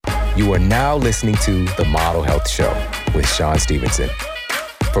You are now listening to The Model Health Show with Sean Stevenson.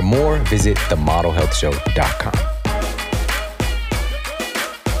 For more, visit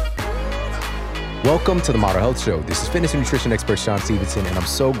themodelhealthshow.com. Welcome to The Model Health Show. This is fitness and nutrition expert Sean Stevenson, and I'm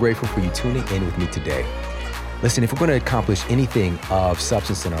so grateful for you tuning in with me today. Listen, if we're going to accomplish anything of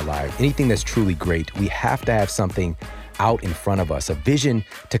substance in our life, anything that's truly great, we have to have something out in front of us, a vision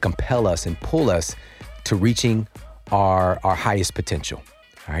to compel us and pull us to reaching our highest potential.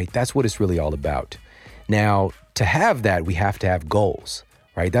 All right, that's what it's really all about. Now, to have that, we have to have goals,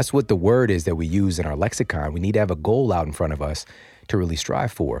 right? That's what the word is that we use in our lexicon. We need to have a goal out in front of us to really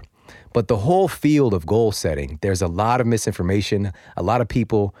strive for. But the whole field of goal setting, there's a lot of misinformation. A lot of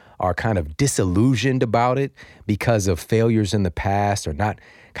people are kind of disillusioned about it because of failures in the past or not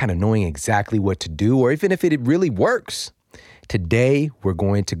kind of knowing exactly what to do, or even if it really works. Today, we're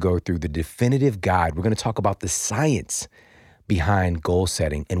going to go through the definitive guide. We're going to talk about the science behind goal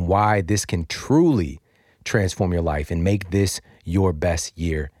setting and why this can truly transform your life and make this your best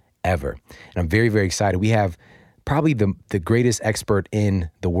year ever. And I'm very, very excited. We have probably the greatest expert in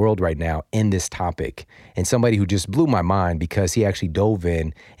the world right now in this topic, and somebody who just blew my mind because he actually dove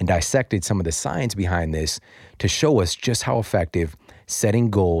in and dissected some of the science behind this to show us just how effective setting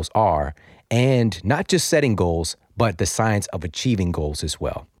goals are, and not just setting goals, but the science of achieving goals as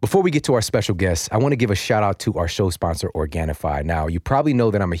well. Before we get to our special guests, I want to give a shout out to our show sponsor, Organifi. Now, you probably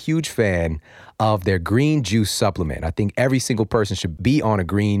know that I'm a huge fan of their green juice supplement. I think every single person should be on a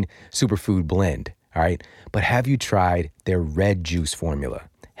green superfood blend, all right? But have you tried their red juice formula?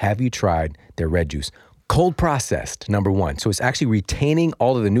 Have you tried their red juice? Cold processed, number one. So it's actually retaining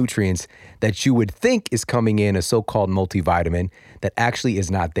all of the nutrients that you would think is coming in a so-called multivitamin that actually is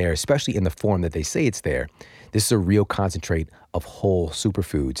not there, especially in the form that they say it's there. This is a real concentrate of whole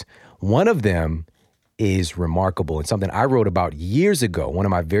superfoods. One of them is remarkable and something I wrote about years ago, one of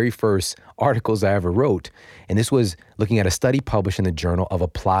my very first articles I ever wrote. And this was looking at a study published in the Journal of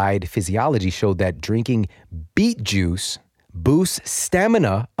Applied Physiology showed that drinking beet juice boosts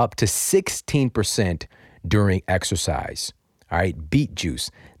stamina up to 16% during exercise. All right, beet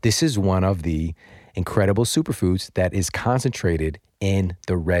juice. This is one of the incredible superfoods that is concentrated in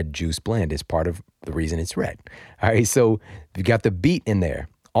the red juice blend. It's part of the reason it's red. All right, so you got the beet in there.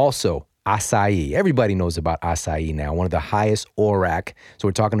 Also, acai. Everybody knows about acai now, one of the highest ORAC. So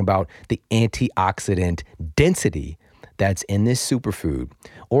we're talking about the antioxidant density that's in this superfood.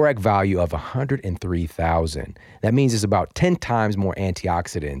 ORAC value of 103,000. That means it's about 10 times more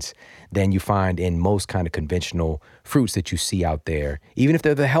antioxidants than you find in most kind of conventional fruits that you see out there, even if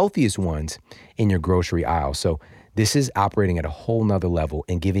they're the healthiest ones in your grocery aisle. So this is operating at a whole nother level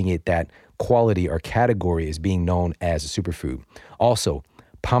and giving it that quality or category as being known as a superfood. Also,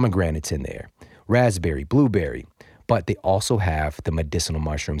 pomegranates in there, raspberry, blueberry, but they also have the medicinal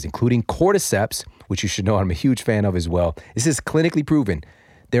mushrooms, including cordyceps, which you should know I'm a huge fan of as well. This is clinically proven.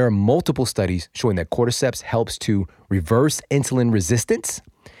 There are multiple studies showing that cordyceps helps to reverse insulin resistance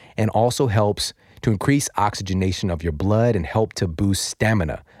and also helps to increase oxygenation of your blood and help to boost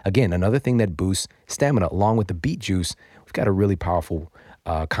stamina. Again, another thing that boosts stamina, along with the beet juice, we've got a really powerful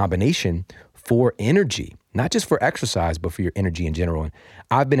combination for energy, not just for exercise, but for your energy in general. And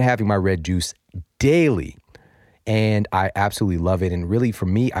I've been having my red juice daily, and I absolutely love it. And really, for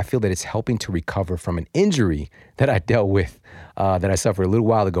me, I feel that it's helping to recover from an injury that I dealt with, that I suffered a little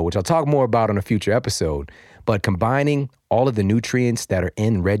while ago, which I'll talk more about on a future episode. But combining all of the nutrients that are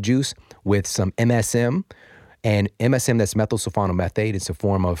in red juice with some MSM, and MSM, that's methylsulfonamethyl, it's a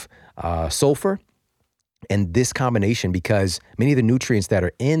form of sulfur. And this combination, because many of the nutrients that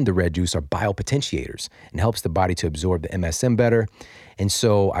are in the red juice are biopotentiators and helps the body to absorb the MSM better. And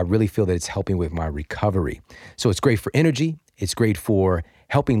so I really feel that it's helping with my recovery. So it's great for energy. It's great for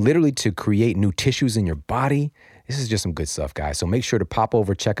helping literally to create new tissues in your body. This is just some good stuff, guys. So make sure to pop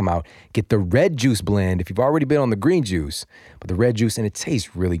over, check them out. Get the red juice blend if you've already been on the green juice, but the red juice, and it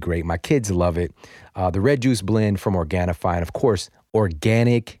tastes really great. My kids love it. The red juice blend from Organifi, and of course,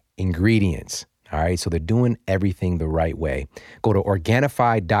 organic ingredients. All right, so they're doing everything the right way. Go to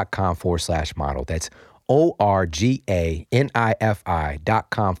Organifi.com/model. That's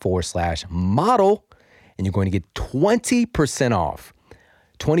Organifi.com/model. And you're going to get 20% off.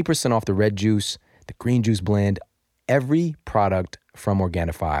 20% off the red juice, the green juice blend, every product from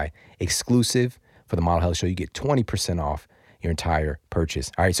Organifi, exclusive for the Model Health Show. You get 20% off your entire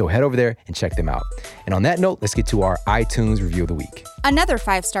purchase. All right, so head over there and check them out. And on that note, let's get to our iTunes review of the week. Another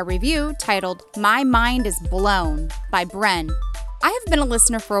 5-star review titled, "My Mind is Blown" by Bren. I have been a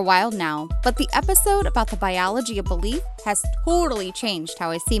listener for a while now, but the episode about the biology of belief has totally changed how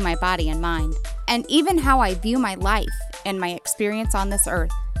I see my body and mind, and even how I view my life and my experience on this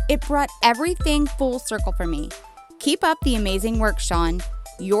earth. It brought everything full circle for me. Keep up the amazing work, Sean.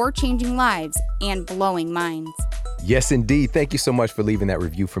 You're changing lives and blowing minds. Yes, indeed. Thank you so much for leaving that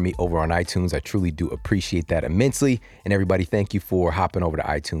review for me over on iTunes. I truly do appreciate that immensely. And everybody, thank you for hopping over to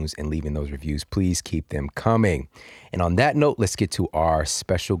iTunes and leaving those reviews. Please keep them coming. And on that note, let's get to our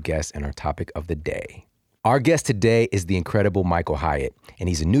special guest and our topic of the day. Our guest today is the incredible Michael Hyatt, and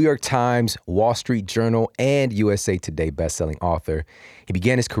he's a New York Times, Wall Street Journal, and USA Today bestselling author. He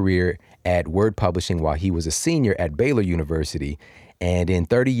began his career at Word Publishing while he was a senior at Baylor University. And in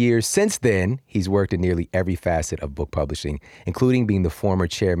 30 years since then, he's worked in nearly every facet of book publishing, including being the former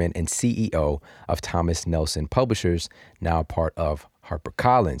chairman and CEO of Thomas Nelson Publishers, now part of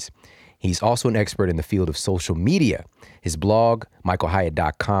HarperCollins. He's also an expert in the field of social media. His blog,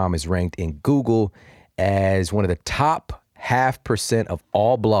 michaelhyatt.com, is ranked in Google as one of the top 0.5% of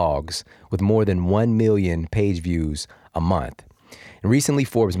all blogs with more than 1 million page views a month. And recently,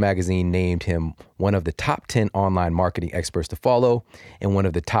 Forbes magazine named him one of the top 10 online marketing experts to follow and one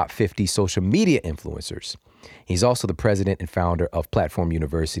of the top 50 social media influencers. He's also the president and founder of Platform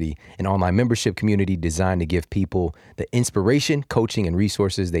University, an online membership community designed to give people the inspiration, coaching, and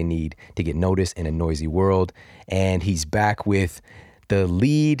resources they need to get noticed in a noisy world. And he's back with the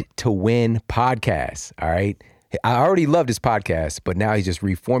Lead to Win podcast, all right? I already loved his podcast, but now he's just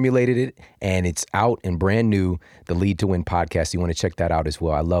reformulated it and it's out and brand new, the Lead to Win podcast. You want to check that out as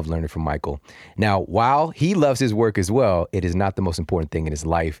well. I love learning from Michael. Now, while he loves his work as well, it is not the most important thing in his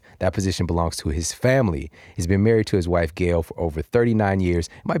life. That position belongs to his family. He's been married to his wife, Gail, for over 39 years.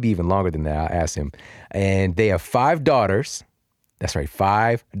 It might be even longer than that. I'll ask him. And they have 5 daughters. That's right,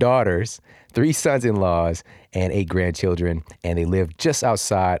 5 daughters, 3 sons-in-laws, and 8 grandchildren. And they live just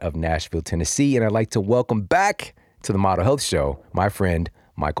outside of Nashville, Tennessee. And I'd like to welcome back to the Model Health Show, my friend,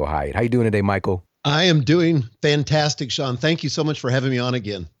 Michael Hyatt. How you doing today, Michael? I am doing fantastic, Sean. Thank you so much for having me on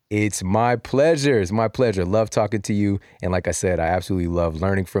again. It's my pleasure. It's my pleasure. Love talking to you. And like I said, I absolutely love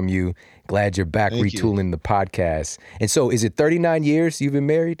learning from you. Glad you're back retooling the podcast. And so is it 39 years you've been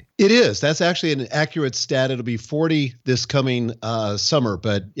married? It is. That's actually an accurate stat. It'll be 40 this coming summer.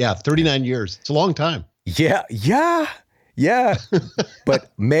 But yeah, 39 years. It's a long time. Yeah.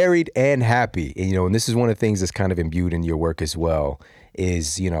 But married and happy. And, and this is one of the things that's kind of imbued in your work as well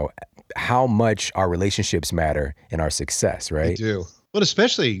is, how much our relationships matter in our success, right? They do. But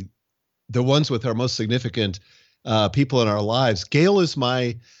especially the ones with our most significant people in our lives. Gail is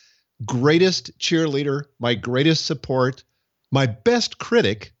my greatest cheerleader, my greatest support, my best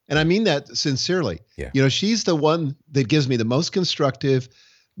critic. And I mean that sincerely. Yeah. She's the one that gives me the most constructive,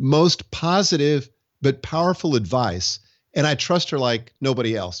 most positive, but powerful advice. And I trust her like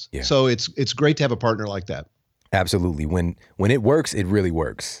nobody else. Yeah. So it's great to have a partner like that. Absolutely. When it works, it really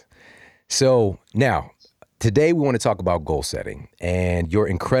works. So now, today we want to talk about goal setting and your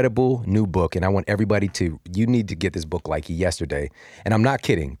incredible new book. And I want everybody you need to get this book like yesterday. And I'm not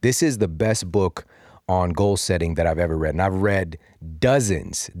kidding. This is the best book on goal setting that I've ever read. And I've read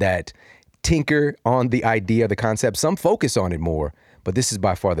dozens that tinker on the idea, the concept. Some focus on it more, but this is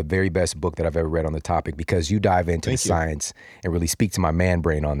by far the very best book that I've ever read on the topic because you dive into the science and really speak to my man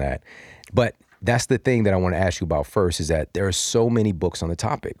brain on that. But that's the thing that I want to ask you about first is that there are so many books on the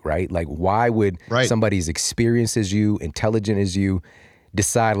topic, right? Like why would somebody as experienced as you, intelligent as you,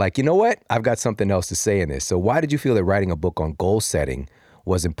 decide like, you know what, I've got something else to say in this. So why did you feel that writing a book on goal setting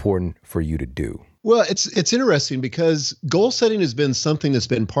was important for you to do? Well, it's interesting because goal setting has been something that's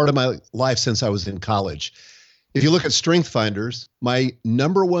been part of my life since I was in college. If you look at Strength Finders, my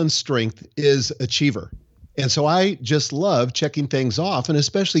number one strength is achiever. And so I just love checking things off and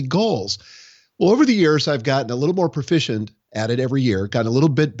especially goals. Well, over the years, I've gotten a little more proficient at it every year, gotten a little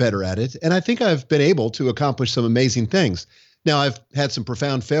bit better at it. And I think I've been able to accomplish some amazing things. Now, I've had some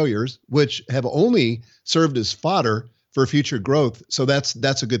profound failures, which have only served as fodder for future growth. So that's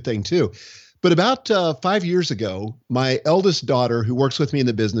a good thing, too. But about 5 years ago, my eldest daughter, who works with me in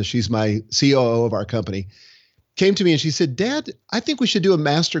the business, she's my COO of our company, came to me and she said, Dad, I think we should do a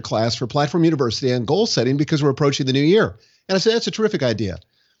master class for Platform University on goal setting because we're approaching the new year. And I said, that's a terrific idea.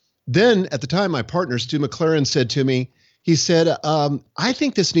 Then at the time, my partner, Stu McLaren, said to me, he said, I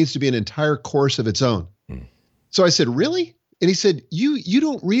think this needs to be an entire course of its own. So I said, really? And he said, you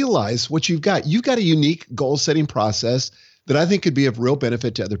don't realize what you've got. You've got a unique goal setting process that I think could be of real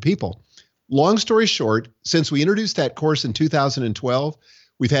benefit to other people. Long story short, since we introduced that course in 2012,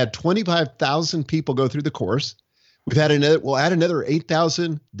 we've had 25,000 people go through the course. We'll add another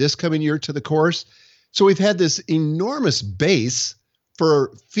 8,000 this coming year to the course. So we've had this enormous base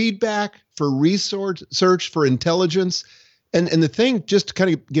for feedback, for research, search, for intelligence. And the thing, just to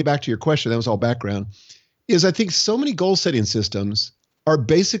kind of get back to your question, that was all background, is I think so many goal setting systems are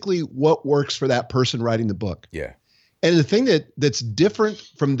basically what works for that person writing the book. Yeah. And the thing that's different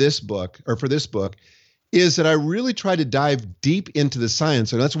from this book, or for this book, is that I really try to dive deep into the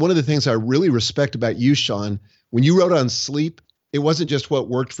science. And that's one of the things I really respect about you, Sean. When you wrote on sleep, it wasn't just what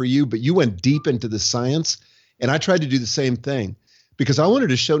worked for you, but you went deep into the science. And I tried to do the same thing because I wanted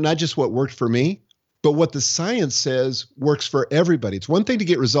to show not just what worked for me, but what the science says works for everybody. It's one thing to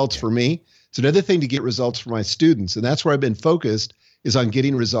get results for me. It's another thing to get results for my students. And that's where I've been focused, is on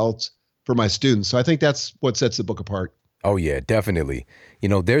getting results for my students. So I think that's what sets the book apart. Oh yeah, definitely.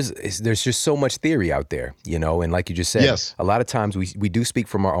 There's just so much theory out there, and like you just said, Yes. a lot of times we do speak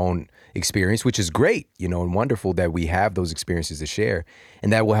from our own experience, which is great, and wonderful that we have those experiences to share,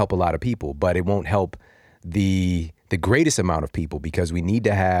 and that will help a lot of people, but it won't help the greatest amount of people because we need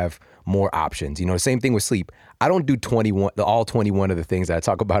to have more options. The same thing with sleep. I don't do all 21 of the things that I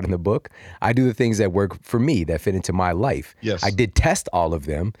talk about in the book. I do the things that work for me, that fit into my life. Yes. I did test all of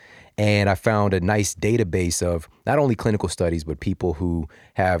them, and I found a nice database of not only clinical studies, but people who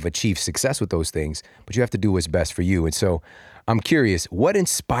have achieved success with those things, but you have to do what's best for you. And so I'm curious, what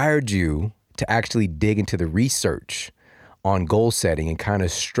inspired you to actually dig into the research on goal setting and kind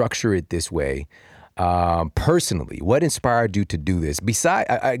of structure it this way? Personally, what inspired you to do this? Besides,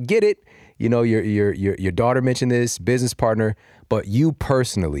 I get it, your daughter mentioned this, business partner, but you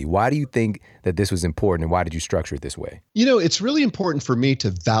personally, why do you think that this was important, and why did you structure it this way? It's really important for me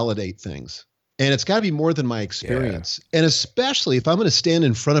to validate things, and it's got to be more than my experience. Yeah. And especially if I'm going to stand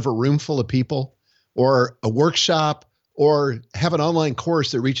in front of a room full of people, or a workshop, or have an online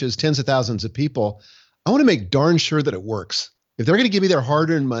course that reaches tens of thousands of people, I want to make darn sure that it works. If they're going to give me their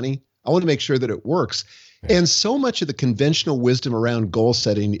hard-earned money, I want to make sure that it works. Yeah. And so much of the conventional wisdom around goal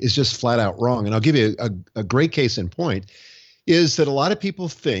setting is just flat out wrong. And I'll give you a great case in point, is that a lot of people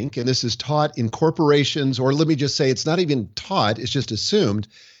think, and this is taught in corporations, or let me just say it's not even taught, it's just assumed,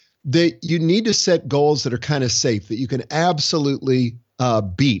 that you need to set goals that are kind of safe, that you can absolutely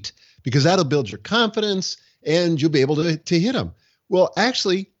beat, because that'll build your confidence and you'll be able to hit them. Well,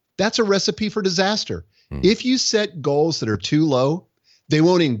 actually, that's a recipe for disaster. If you set goals that are too low, they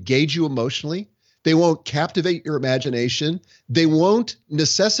won't engage you emotionally. They won't captivate your imagination. They won't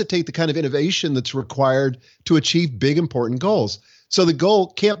necessitate the kind of innovation that's required to achieve big, important goals. So the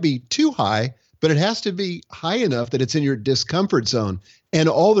goal can't be too high, but it has to be high enough that it's in your discomfort zone. And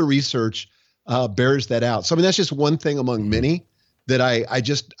all the research bears that out. So, I mean, that's just one thing among many that I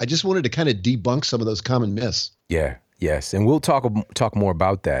just wanted to kind of debunk some of those common myths. Yeah, yes. And we'll talk more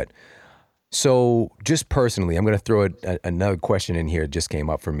about that. So just personally, I'm going to throw another question in here. It just came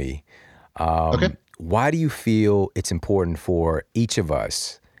up for me. Okay. Why do you feel it's important for each of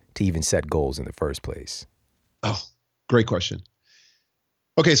us to even set goals in the first place? Oh, great question.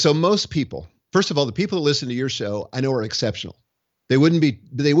 Okay, so most people, first of all, the people that listen to your show, I know are exceptional. They wouldn't be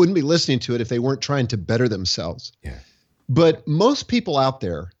listening to it if they weren't trying to better themselves. Yeah. But most people out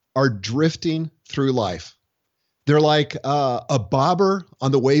there are drifting through life. They're like a bobber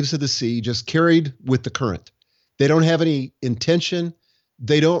on the waves of the sea, just carried with the current. They don't have any intention.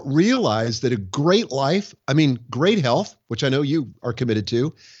 They don't realize that a great life, great health, which I know you are committed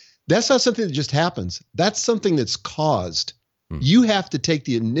to, that's not something that just happens. That's something that's caused. You have to take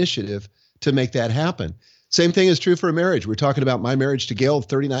the initiative to make that happen. Same thing is true for a marriage. We're talking about my marriage to Gail,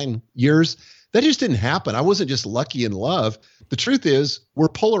 39 years. That just didn't happen. I wasn't just lucky in love. The truth is, we're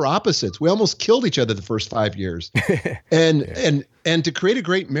polar opposites. We almost killed each other the first 5 years. And to create a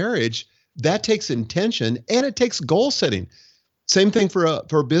great marriage, that takes intention and it takes goal setting. Same thing for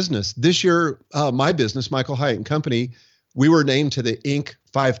a business. This year, my business, Michael Hyatt and Company, we were named to the Inc.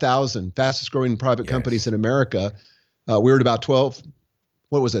 5,000 fastest growing private companies in America. We were at about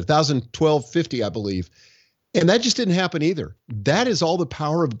 1,250, I believe. And that just didn't happen either. That is all the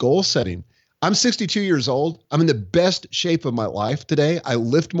power of goal setting. I'm 62 years old. I'm in the best shape of my life today. I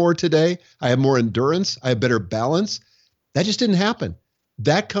lift more today. I have more endurance. I have better balance. That just didn't happen.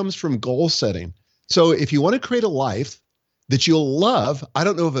 That comes from goal setting. So if you want to create a life that you'll love, I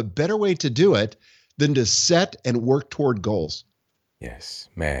don't know of a better way to do it than to set and work toward goals. Yes,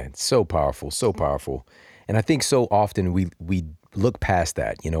 man, so powerful, so powerful. And I think so often we look past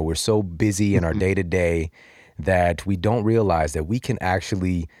that. We're so busy in our day-to-day that we don't realize that we can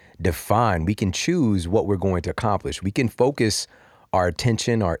actually define, we can choose what we're going to accomplish. We can focus our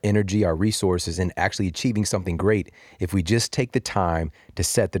attention, our energy, our resources in actually achieving something great if we just take the time to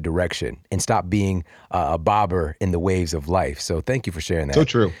set the direction and stop being a bobber in the waves of life. So thank you for sharing that. So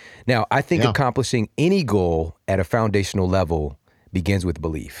true. Now, I think accomplishing any goal at a foundational level begins with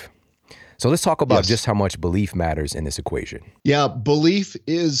belief. So let's talk about just how much belief matters in this equation. Yeah, belief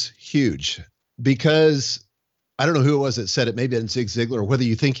is huge because I don't know who it was that said it, maybe it's Zig Ziglar, whether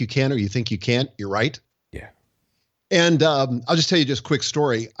you think you can or you think you can't, you're right. Yeah. And I'll just tell you just a quick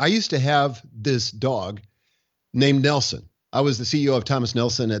story. I used to have this dog named Nelson. I was the CEO of Thomas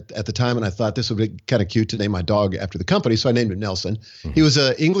Nelson at the time, and I thought this would be kind of cute to name my dog after the company, so I named him Nelson. Mm-hmm. He was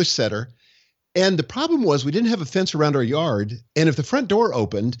an English setter. And the problem was we didn't have a fence around our yard, and if the front door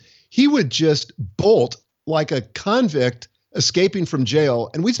opened, he would just bolt like a convict escaping from jail,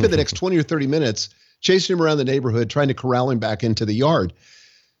 and we'd spend the next 20 or 30 minutes chasing him around the neighborhood, trying to corral him back into the yard.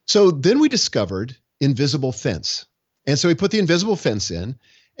 So then we discovered invisible fence. And so we put the invisible fence in,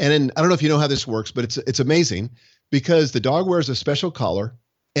 and then, I don't know if you know how this works, but it's amazing because the dog wears a special collar,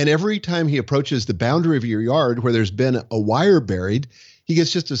 and every time he approaches the boundary of your yard where there's been a wire buried, he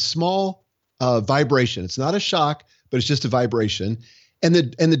gets just a small vibration. It's not a shock, but it's just a vibration. And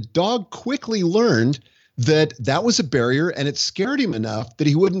the dog quickly learned that was a barrier, and it scared him enough that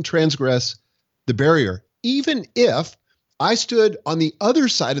he wouldn't transgress the barrier. Even if I stood on the other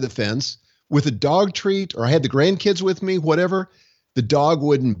side of the fence with a dog treat, or I had the grandkids with me, whatever, the dog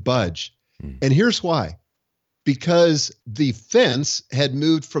wouldn't budge. And here's why. Because the fence had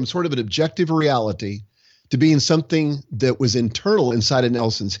moved from sort of an objective reality to being something that was internal inside of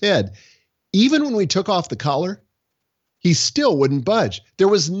Nelson's head. Even when we took off the collar, he still wouldn't budge. There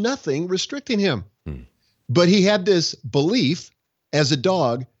was nothing restricting him. But he had this belief as a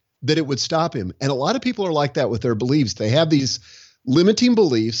dog that it would stop him. And a lot of people are like that with their beliefs. They have these limiting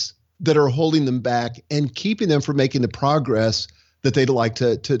beliefs that are holding them back and keeping them from making the progress that they'd like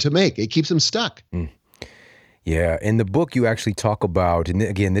to make. It keeps them stuck. Yeah. In the book, you actually talk about, and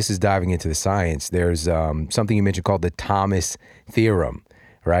again, this is diving into the science. There's something you mentioned called the Thomas theorem,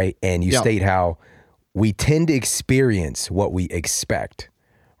 right? And you state how we tend to experience what we expect,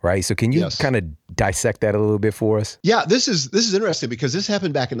 right? So can you kind of dissect that a little bit for us? Yeah, this is interesting because this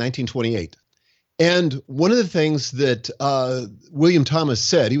happened back in 1928. And one of the things that William Thomas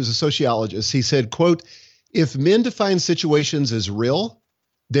said, he was a sociologist, he said, quote, "If men define situations as real,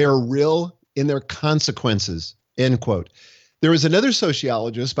 they are real in their consequences," end quote. There was another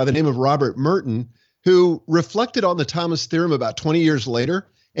sociologist by the name of Robert Merton who reflected on the Thomas theorem about 20 years later,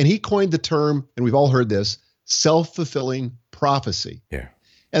 and he coined the term, and we've all heard this, self-fulfilling prophecy. Yeah.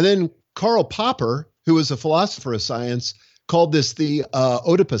 And then Karl Popper, who was a philosopher of science, called this the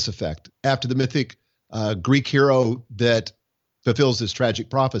Oedipus effect, after the mythic Greek hero that fulfills this tragic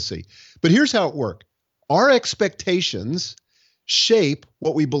prophecy. But here's how it worked. Our expectations shape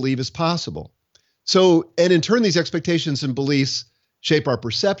what we believe is possible. So, and in turn, these expectations and beliefs shape our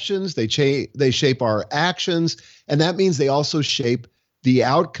perceptions, they shape our actions, and that means they also shape the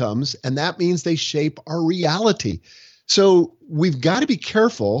outcomes, and that means they shape our reality. So we've got to be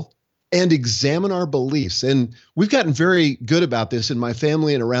careful and examine our beliefs. And we've gotten very good about this in my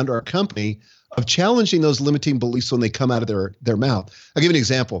family and around our company of challenging those limiting beliefs when they come out of their mouth. I'll give you an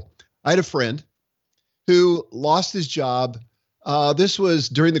example. I had a friend who lost his job. This was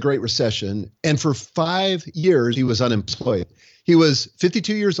during the Great Recession. And for 5 years, he was unemployed. He was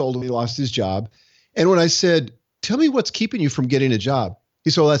 52 years old when he lost his job. And when I said, "Tell me what's keeping you from getting a job," he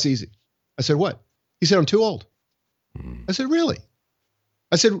said, "Well, that's easy." I said, "What?" He said, "I'm too old." I said, "Really?"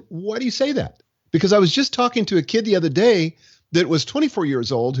 I said, "Why do you say that?" Because I was just talking to a kid the other day that was 24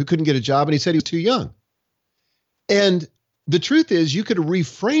 years old who couldn't get a job, and he said he was too young. And the truth is, you could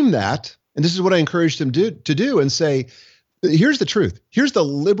reframe that, and this is what I encouraged him to do, and say, here's the truth. Here's the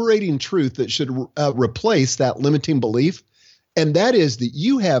liberating truth that should replace that limiting belief, and that is that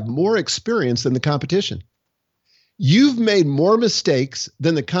you have more experience than the competition. You've made more mistakes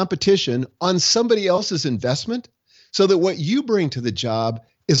than the competition on somebody else's investment, so that what you bring to the job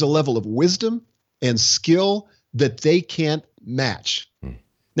is a level of wisdom and skill that they can't match.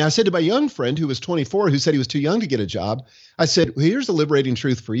 Now, I said to my young friend who was 24, who said he was too young to get a job, I said, well, here's the liberating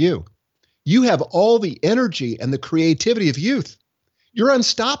truth for you. You have all the energy and the creativity of youth. You're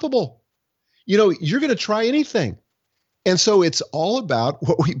unstoppable. You know, you're going to try anything. And so it's all about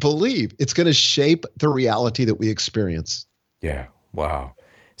what we believe. It's going to shape the reality that we experience. Yeah. Wow.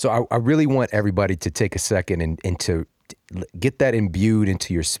 So I really want everybody to take a second and to get that imbued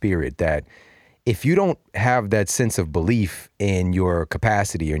into your spirit, that if you don't have that sense of belief in your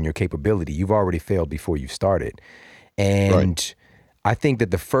capacity and your capability, you've already failed before you started. And right. I think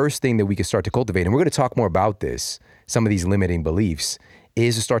that the first thing that we can start to cultivate, and we're going to talk more about this, some of these limiting beliefs,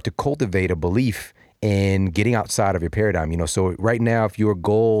 is to start to cultivate a belief in getting outside of your paradigm. You know, so right now, if your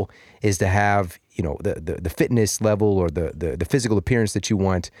goal is to have, you know, the fitness level or the physical appearance that you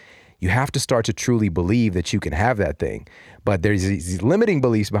want, you have to start to truly believe that you can have that thing. But there's these limiting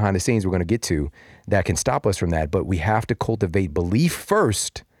beliefs behind the scenes we're going to get to that can stop us from that. But we have to cultivate belief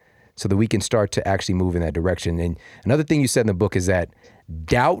first so that we can start to actually move in that direction. And another thing you said in the book is that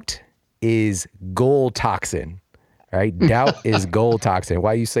doubt is goal toxin, right? Doubt is goal toxin.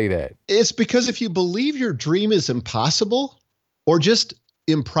 Why do you say that? It's because if you believe your dream is impossible or just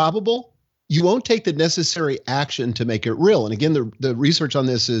improbable, you won't take the necessary action to make it real. And again, the research on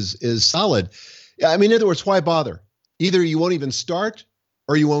this is solid. I mean, in other words, why bother? Either you won't even start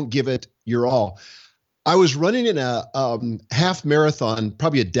or you won't give it your all. I was running in a half marathon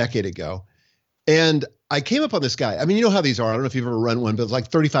probably a decade ago, and I came up on this guy. I mean, you know how these are. I don't know if you've ever run one, but it's like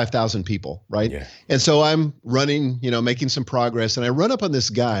 35,000 people, right? Yeah. And so I'm running, making some progress, and I run up on this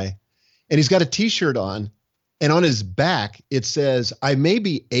guy, and he's got a T-shirt on, and on his back, it says, "I may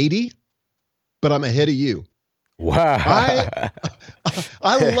be 80, but I'm ahead of you." Wow.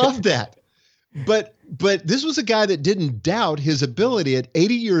 I love that. But this was a guy that didn't doubt his ability at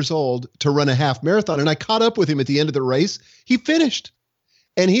 80 years old to run a half marathon. And I caught up with him at the end of the race. He finished.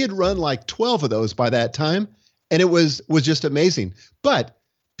 And he had run like 12 of those by that time. And it was just amazing. But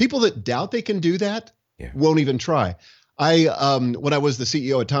people that doubt they can do that won't even try. When I was the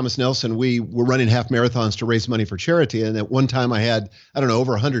CEO at Thomas Nelson, we were running half marathons to raise money for charity. And at one time I had,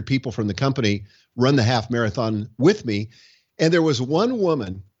 over 100 people from the company run the half marathon with me. And there was one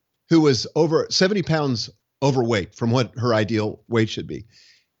woman who was over 70 pounds overweight from what her ideal weight should be.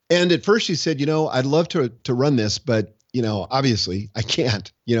 And at first she said, I'd love to run this, but, obviously I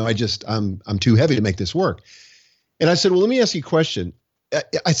can't, I'm too heavy to make this work. And I said, well, let me ask you a question.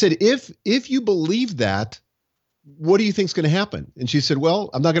 I said, if you believe that, what do you think is going to happen? And she said, well,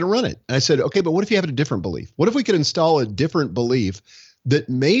 I'm not going to run it. And I said, okay, but what if you have a different belief? What if we could install a different belief that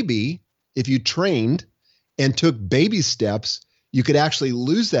maybe if you trained and took baby steps, you could actually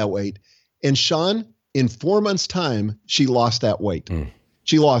lose that weight? And Sean, in 4 months' time, she lost that weight.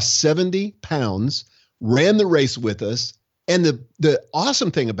 She lost 70 pounds, ran the race with us. And the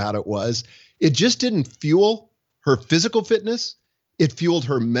awesome thing about it was it just didn't fuel her physical fitness. It fueled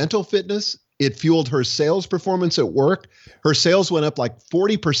her mental fitness. It fueled her sales performance at work. Her sales went up like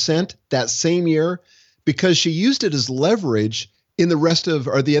 40% that same year because she used it as leverage in the rest of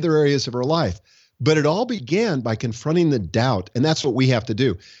or the other areas of her life. But it all began by confronting the doubt. And that's what we have to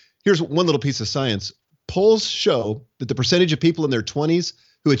do. Here's one little piece of science. Polls show that the percentage of people in their 20s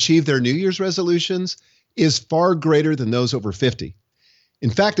who achieve their New Year's resolutions is far greater than those over 50. In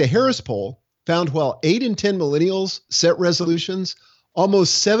fact, a Harris poll found while 8 in 10 millennials set resolutions,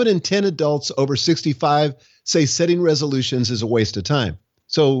 almost 7 in 10 adults over 65 say setting resolutions is a waste of time.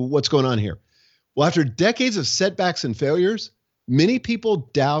 So what's going on here? Well, after decades of setbacks and failures, many people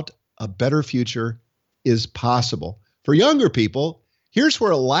doubt a better future is possible. For younger people, here's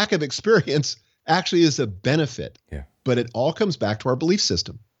where a lack of experience actually is a benefit. Yeah. But it all comes back to our belief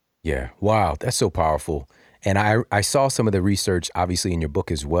system. Yeah. Wow. That's so powerful. And I saw some of the research, obviously, in your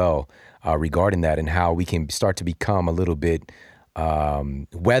book as well, regarding that and how we can start to become a little bit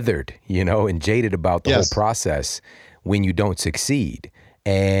weathered, and jaded about the whole process when you don't succeed.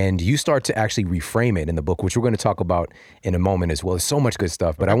 And you start to actually reframe it in the book, which we're going to talk about in a moment as well. There's so much good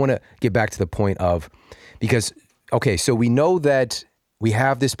stuff. But I want to get back to the point of, because, okay, so we know that we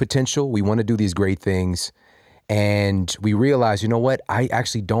have this potential. We want to do these great things. And we realize, I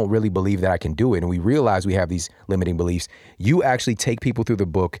actually don't really believe that I can do it. And we realize we have these limiting beliefs. You actually take people through the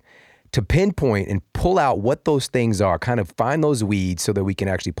book to pinpoint and pull out what those things are, kind of find those weeds so that we can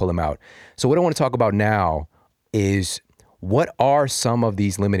actually pull them out. So what I want to talk about now is, what are some of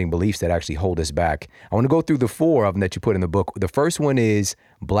these limiting beliefs that actually hold us back? I want to go through the 4 of them that you put in the book. The first one is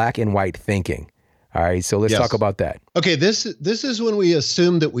black and white thinking. All right, so let's talk about that. Okay, this is when we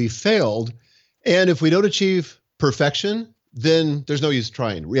assume that we failed, and if we don't achieve perfection, then there's no use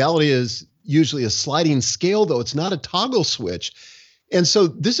trying. Reality is usually a sliding scale, though. It's not a toggle switch. And so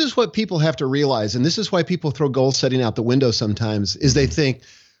this is what people have to realize, and this is why people throw goal setting out the window sometimes, is they think,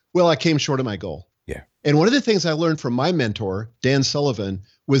 well, I came short of my goal. Yeah. And one of the things I learned from my mentor, Dan Sullivan,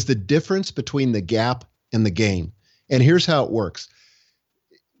 was the difference between the gap and the gain. And here's how it works.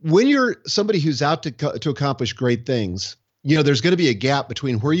 When you're somebody who's out to accomplish great things, there's going to be a gap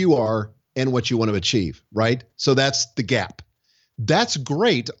between where you are and what you want to achieve, right? So that's the gap. That's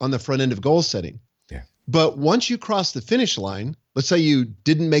great on the front end of goal setting. Yeah. But once you cross the finish line, let's say you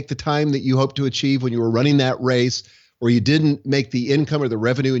didn't make the time that you hoped to achieve when you were running that race, or you didn't make the income or the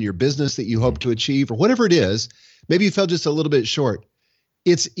revenue in your business that you hope to achieve, or whatever it is, maybe you fell just a little bit short.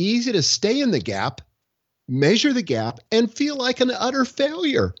 It's easy to stay in the gap, measure the gap, and feel like an utter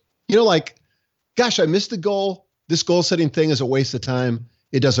failure. Like, gosh, I missed the goal. This goal setting thing is a waste of time.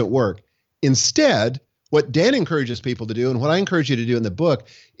 It doesn't work. Instead, what Dan encourages people to do, and what I encourage you to do in the book,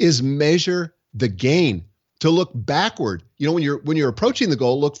 is measure the gain. to look backward. When you're approaching the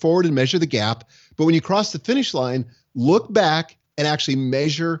goal, look forward and measure the gap. But when you cross the finish line, look back and actually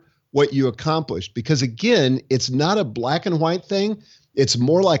measure what you accomplished. Because again, it's not a black and white thing. It's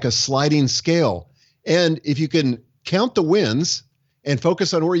more like a sliding scale. And if you can count the wins and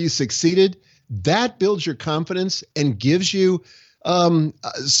focus on where you succeeded, that builds your confidence and gives you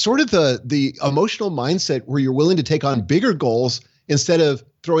sort of the emotional mindset where you're willing to take on bigger goals instead of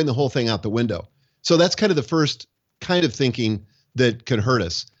throwing the whole thing out the window. So that's kind of the first kind of thinking that can hurt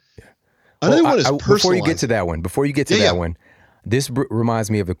us. Yeah. Another one is personalizing. Before you get to that one, this reminds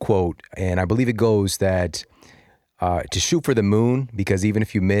me of a quote, and I believe it goes that to shoot for the moon, because even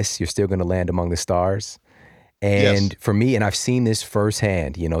if you miss, you're still going to land among the stars. And for me, and I've seen this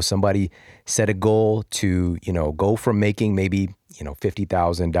firsthand, somebody set a goal to, go from making maybe,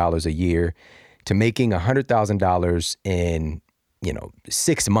 $50,000 a year to making $100,000 in,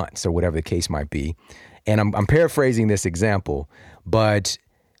 6 months or whatever the case might be. And I'm paraphrasing this example, but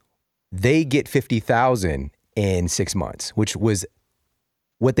they get 50,000 in 6 months, which was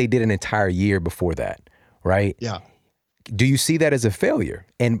what they did an entire year before that, right? Yeah. Do you see that as a failure?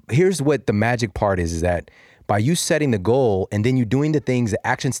 And here's what the magic part is that by you setting the goal and then you doing the things, the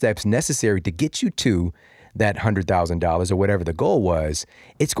action steps necessary to get you to that $100,000 or whatever the goal was,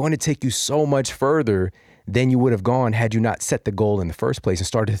 it's going to take you so much further than you would have gone had you not set the goal in the first place and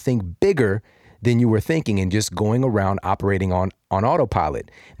started to think bigger than you were thinking and just going around operating on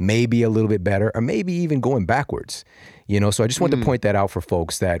autopilot, maybe a little bit better or maybe even going backwards. So I just want to point that out for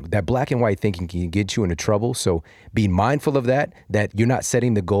folks that black and white thinking can get you into trouble. So be mindful of that you're not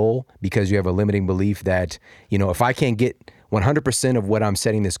setting the goal because you have a limiting belief that, if I can't get 100% of what I'm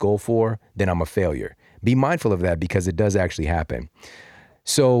setting this goal for, then I'm a failure. Be mindful of that because it does actually happen.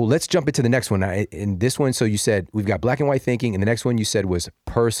 So let's jump into the next one. In this one, so you said we've got black and white thinking, and the next one you said was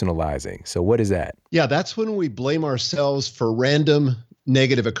personalizing. So what is that? Yeah, that's when we blame ourselves for random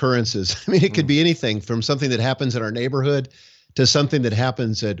negative occurrences. I mean, it could be anything from something that happens in our neighborhood to something that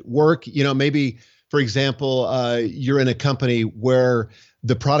happens at work. Maybe, for example, you're in a company where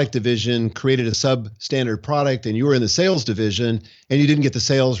the product division created a substandard product and you were in the sales division and you didn't get the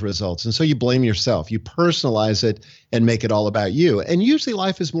sales results. And so you blame yourself. You personalize it and make it all about you. And usually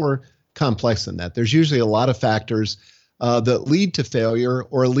life is more complex than that. There's usually a lot of factors that lead to failure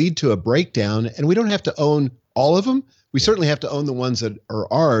or lead to a breakdown. And we don't have to own all of them. We certainly have to own the ones that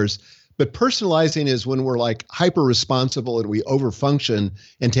are ours. But personalizing is when we're like hyper responsible and we overfunction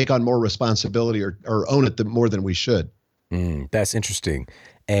and take on more responsibility or own it more than we should. That's interesting.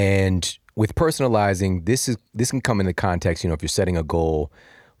 And with personalizing, this can come in the context, if you're setting a goal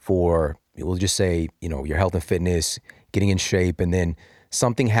for, we'll just say, your health and fitness, getting in shape, and then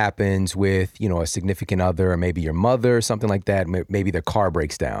something happens with, a significant other or maybe your mother, something like that. Maybe their car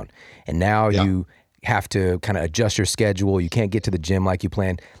breaks down. And now you have to kind of adjust your schedule. You can't get to the gym like you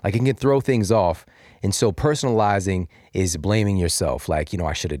planned. Like, you can throw things off. And so personalizing is blaming yourself. Like,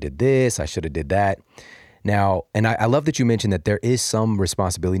 I should have did this, I should have did that. Now, and I love that you mentioned that there is some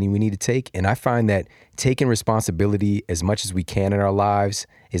responsibility we need to take. And I find that taking responsibility as much as we can in our lives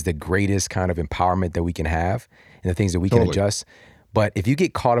is the greatest kind of empowerment that we can have and the things that we can adjust. But if you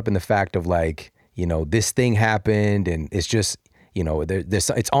get caught up in the fact of like, this thing happened and it's just,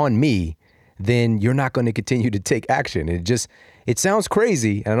 it's on me, then you're not going to continue to take action. It sounds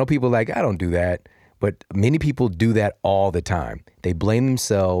crazy. And I know people are like, I don't do that. But many people do that all the time. They blame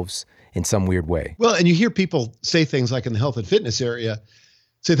themselves in some weird way. Well, and you hear people say things like in the health and fitness area,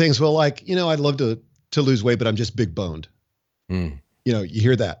 say things, well, like, I'd love to lose weight, but I'm just big boned. You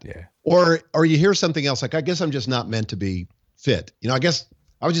hear that. Yeah. Or you hear something else like, I guess I'm just not meant to be fit. I guess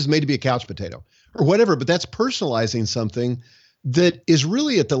I was just made to be a couch potato or whatever, but that's personalizing something that is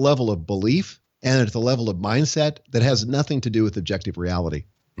really at the level of belief and at the level of mindset that has nothing to do with objective reality.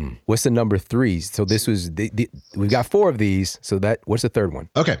 What's the number 3? So this was, we've got 4 of these. So what's the third one?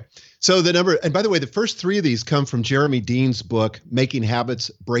 Okay. So the number, and by the way, the first 3 of these come from Jeremy Dean's book, Making Habits,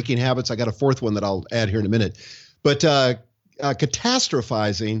 Breaking Habits. I got a 4th one that I'll add here in a minute. But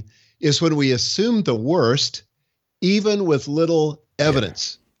catastrophizing is when we assume the worst, even with little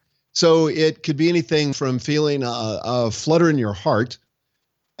evidence. Yeah. So it could be anything from feeling a flutter in your heart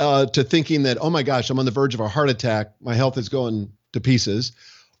to thinking that, oh my gosh, I'm on the verge of a heart attack. My health is going to pieces.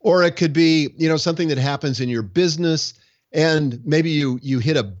 Or it could be, something that happens in your business and maybe you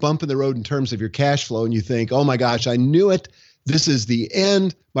hit a bump in the road in terms of your cash flow and you think, oh my gosh, I knew it. This is the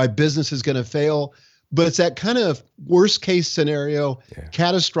end. My business is going to fail. But it's that kind of worst case scenario,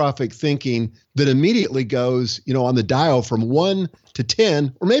 catastrophic thinking that immediately goes, on the dial from 1 to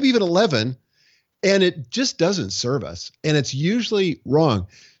 10, or maybe even 11, and it just doesn't serve us. And it's usually wrong.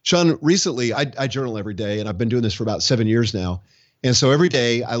 Sean, recently I journal every day, and I've been doing this for about 7 years now. And so every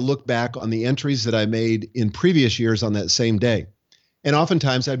day I look back on the entries that I made in previous years on that same day. And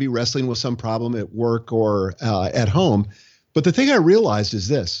oftentimes I'd be wrestling with some problem at work or at home. But the thing I realized is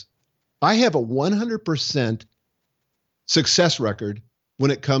this: I have a 100% success record when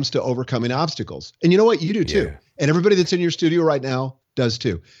it comes to overcoming obstacles. And you know what? You do too. Yeah. And everybody that's in your studio right now does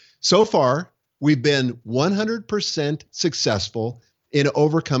too. So far, we've been 100% successful in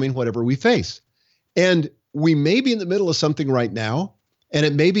overcoming whatever we face. And we may be in the middle of something right now, and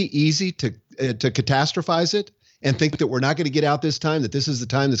it may be easy to catastrophize it and think that we're not going to get out this time, that this is the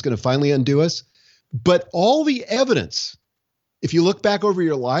time that's going to finally undo us. But all the evidence, if you look back over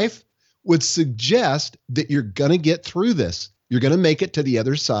your life, would suggest that you're going to get through this. You're going to make it to the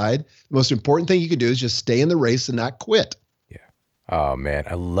other side. The most important thing you can do is just stay in the race and not quit. Yeah. Oh, man,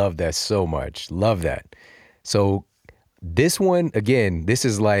 I love that so much. Love that. So this one, again, this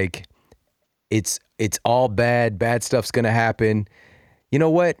is like, it's all bad stuff's going to happen. You know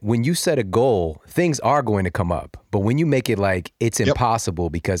what? When you set a goal, things are going to come up. But when you make it like it's impossible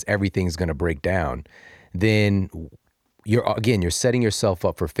because everything's going to break down, then you're setting yourself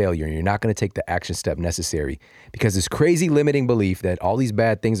up for failure, and you're not going to take the action step necessary because this crazy limiting belief that all these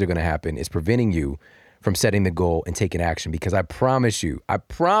bad things are going to happen is preventing you from setting the goal and taking action. Because I promise,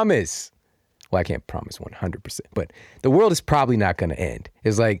 well, I can't promise 100%, but the world is probably not going to end.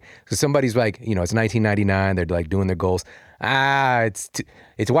 It's like, so somebody's like, it's 1999. They're like doing their goals. It's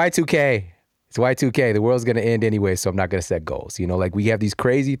Y2K. It's Y2K. The world's going to end anyway, so I'm not going to set goals. Like we have these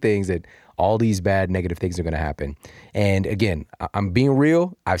crazy things that all these bad negative things are going to happen. And again, I'm being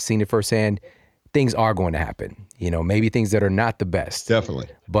real. I've seen it firsthand. Things are going to happen. Maybe things that are not the best. Definitely.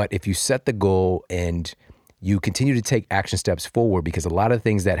 But if you set the goal and you continue to take action steps forward, because a lot of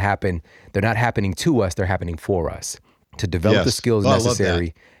things that happen, they're not happening to us, they're happening for us to develop the skills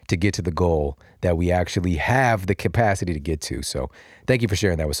necessary to get to the goal that we actually have the capacity to get to. So thank you for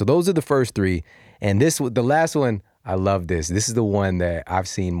sharing that. So those are the first three. And the last one, I love this. This is the one that I've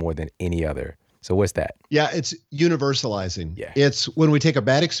seen more than any other. So what's that? Yeah, it's universalizing. Yeah. It's when we take a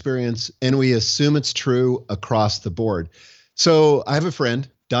bad experience and we assume it's true across the board. So I have a friend,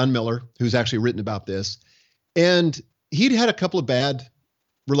 Don Miller, who's actually written about this. And he'd had a couple of bad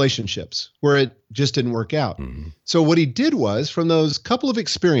relationships where it just didn't work out. Mm-hmm. So what he did was, from those couple of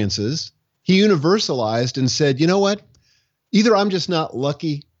experiences, he universalized and said, you know what? Either I'm just not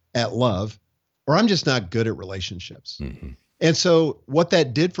lucky at love, or I'm just not good at relationships. Mm-hmm. And so what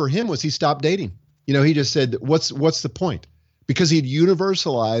that did for him was he stopped dating. He just said, what's the point? Because he'd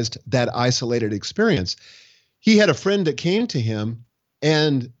universalized that isolated experience. He had a friend that came to him,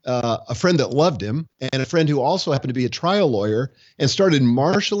 and a friend that loved him, and a friend who also happened to be a trial lawyer, and started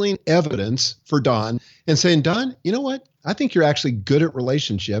marshaling evidence for Don and saying, Don, you know what? I think you're actually good at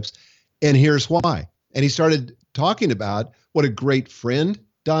relationships, and here's why. And he started talking about what a great friend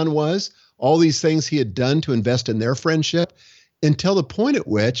Don was, all these things he had done to invest in their friendship, until the point at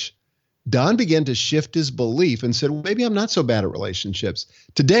which Don began to shift his belief and said, well, maybe I'm not so bad at relationships.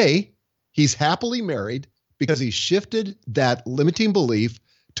 Today, he's happily married, because he shifted that limiting belief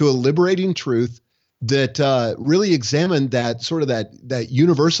to a liberating truth that really examined that sort of that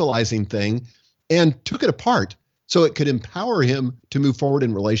universalizing thing and took it apart so it could empower him to move forward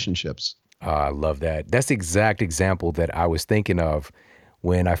in relationships. I love that. That's the exact example that I was thinking of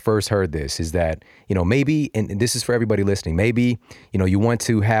when I first heard this, is that, maybe, and this is for everybody listening, maybe, you want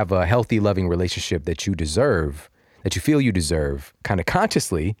to have a healthy, loving relationship that you deserve, that you feel you deserve, kind of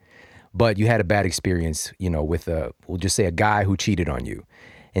consciously, but you had a bad experience, with we'll just say a guy who cheated on you.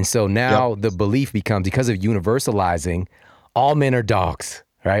 And so now the belief becomes, because of universalizing, all men are dogs,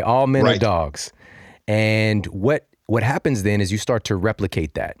 right? All men are dogs. And what happens then is you start to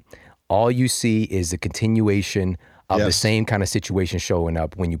replicate that. All you see is a continuation of the same kind of situation showing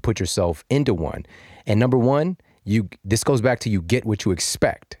up when you put yourself into one. And number one, this goes back to you get what you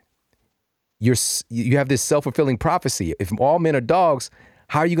expect. You have this self-fulfilling prophecy. If all men are dogs,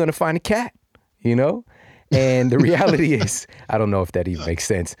 how are you going to find a cat, And the reality is, I don't know if that even makes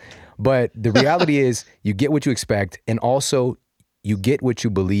sense, but the reality is you get what you expect, and also you get what you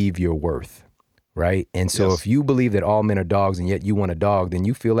believe you're worth, right? And so if you believe that all men are dogs and yet you want a dog, then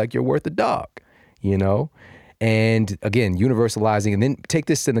you feel like you're worth a dog, And again, universalizing, and then take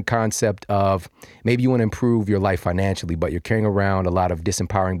this to the concept of maybe you want to improve your life financially, but you're carrying around a lot of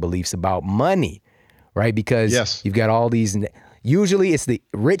disempowering beliefs about money, right? Because you've got all these... Usually it's the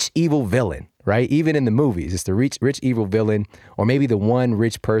rich, evil villain, right? Even in the movies, it's the rich, evil villain, or maybe the one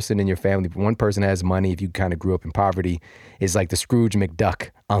rich person in your family. One person has money, if you kind of grew up in poverty, is like the Scrooge McDuck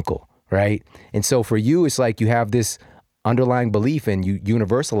uncle, right? And so for you, it's like you have this underlying belief and you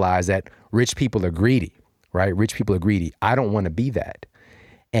universalize that rich people are greedy, right? Rich people are greedy. I don't want to be that.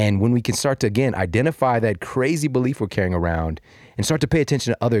 And when we can start to, again, identify that crazy belief we're carrying around and start to pay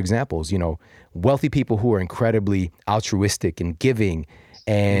attention to other examples, wealthy people who are incredibly altruistic and giving.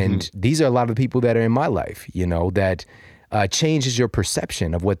 And these are a lot of the people that are in my life, that changes your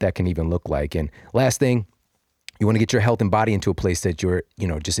perception of what that can even look like. And last thing, you want to get your health and body into a place that you're,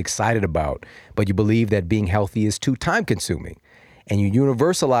 just excited about, but you believe that being healthy is too time consuming. And you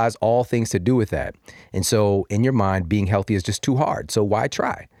universalize all things to do with that. And so in your mind, being healthy is just too hard. So why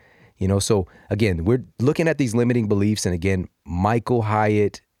try? So again, we're looking at these limiting beliefs. And again, Michael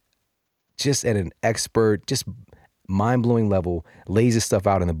Hyatt, just at an expert, just mind-blowing level, lays this stuff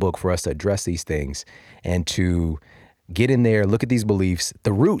out in the book for us to address these things and to get in there, look at these beliefs,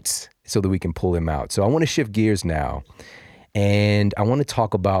 the roots, so that we can pull them out. So I want to shift gears now. And I want to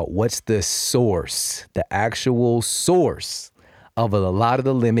talk about what's the source, the actual source of a lot of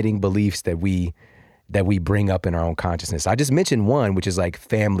the limiting beliefs that we bring up in our own consciousness. I just mentioned one, which is like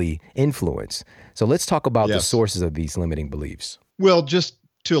family influence. So let's talk about the sources of these limiting beliefs. Well, just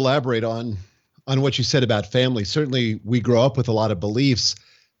to elaborate on what you said about family, certainly we grow up with a lot of beliefs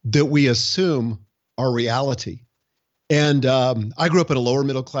that we assume are reality. And I grew up in a lower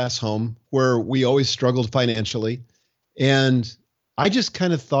middle class home where we always struggled financially. And I just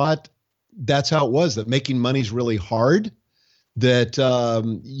kind of thought that's how it was, that making money is really hard, that,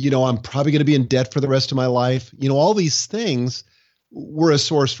 I'm probably going to be in debt for the rest of my life. All these things were a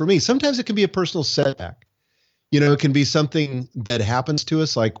source for me. Sometimes it can be a personal setback. It can be something that happens to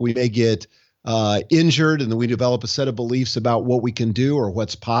us, like we may get injured and then we develop a set of beliefs about what we can do or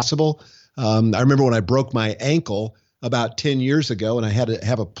what's possible. I remember when I broke my ankle about 10 years ago and I had to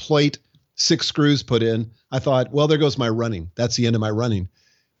have a plate, 6 screws put in. I thought, well, there goes my running. That's the end of my running.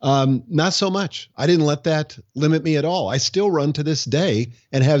 Not so much. I didn't let that limit me at all. I still run to this day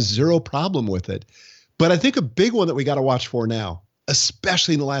and have zero problem with it. But I think a big one that we got to watch for now,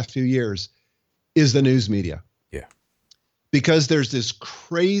 especially in the last few years, is the news media. Yeah. Because there's this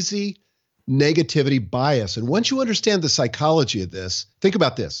crazy negativity bias. And once you understand the psychology of this, think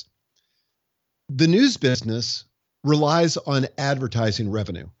about this. The news business relies on advertising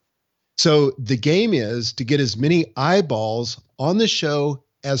revenue. So the game is to get as many eyeballs on the show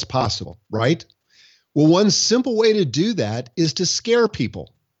as possible, right? Well, one simple way to do that is to scare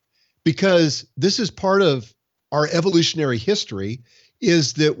people, because this is part of our evolutionary history,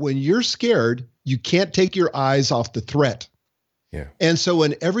 is that when you're scared, you can't take your eyes off the threat. Yeah. And so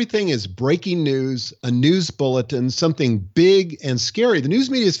when everything is breaking news, a news bulletin, something big and scary, the news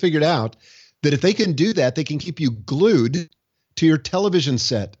media has figured out that if they can do that, they can keep you glued to your television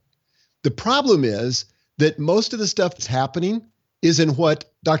set. The problem is that most of the stuff that's happening is in what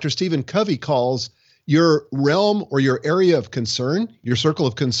Dr. Stephen Covey calls your realm or your area of concern, your circle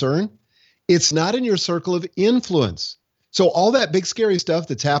of concern. It's not in your circle of influence. So all that big scary stuff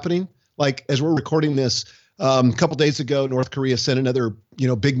that's happening, like as we're recording this, a couple days ago, North Korea sent another,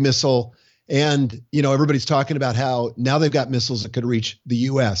 big missile. And, everybody's talking about how now they've got missiles that could reach the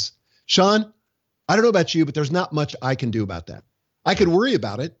U.S. Sean, I don't know about you, but there's not much I can do about that. I could worry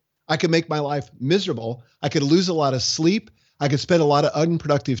about it. I could make my life miserable. I could lose a lot of sleep. I could spend a lot of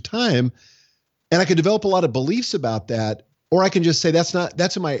unproductive time, and I could develop a lot of beliefs about that. Or I can just say that's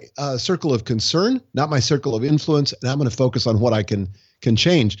in my circle of concern, not my circle of influence, and I'm going to focus on what I can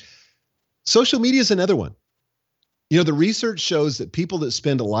change. Social media is another one. The research shows that people that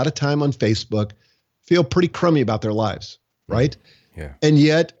spend a lot of time on Facebook feel pretty crummy about their lives, right? Yeah. And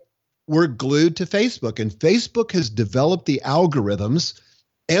yet we're glued to Facebook, and Facebook has developed the algorithms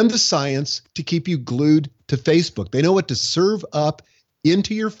and the science to keep you glued to Facebook. They know what to serve up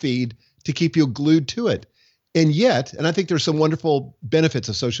into your feed to keep you glued to it. And yet, and I think there's some wonderful benefits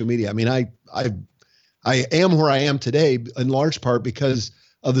of social media. I mean, I am where I am today in large part because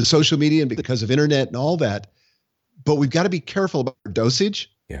of the social media and because of internet and all that. But we've got to be careful about our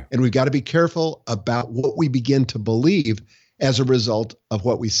dosage. Yeah. And we've got to be careful about what we begin to believe as a result of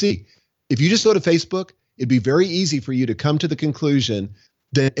what we see. If you just go to Facebook, it'd be very easy for you to come to the conclusion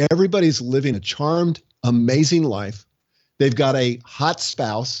that everybody's living a charmed, amazing life. They've got a hot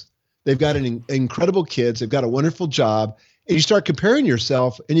spouse. They've got incredible kids. They've got a wonderful job. And you start comparing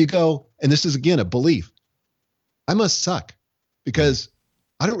yourself and you go, and this is, again, a belief. I must suck because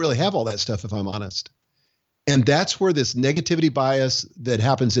I don't really have all that stuff, if I'm honest. And that's where this negativity bias that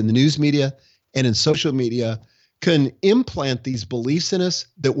happens in the news media and in social media can implant these beliefs in us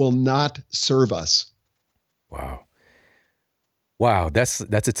that will not serve us. Wow, that's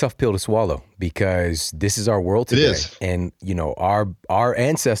a tough pill to swallow, because this is our world today. It is. And our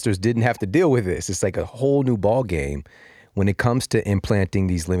ancestors didn't have to deal with this. It's like a whole new ball game. when it comes to implanting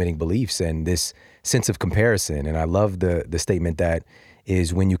these limiting beliefs and this sense of comparison. And I love the statement that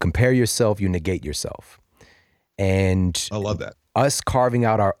is, when you compare yourself, you negate yourself. And I love that. Us carving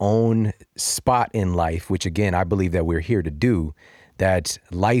out our own spot in life, which again, I believe that we're here to do, that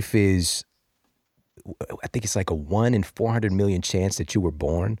life is, I think it's like a 1 in 400 million chance that you were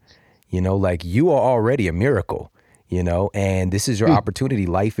born. Like, you are already a miracle, and this is your opportunity.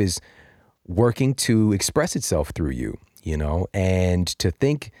 Life is working to express itself through you, and to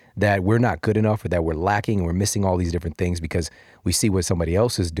think that we're not good enough or that we're lacking and we're missing all these different things because we see what somebody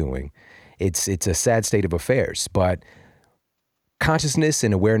else is doing. It's a sad state of affairs, but consciousness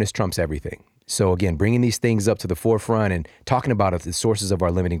and awareness trumps everything. So again, bringing these things up to the forefront and talking about the sources of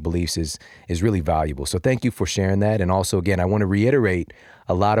our limiting beliefs is really valuable. So thank you for sharing that. And also, again, I want to reiterate,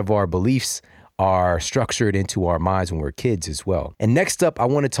 a lot of our beliefs are structured into our minds when we're kids as well. And next up, I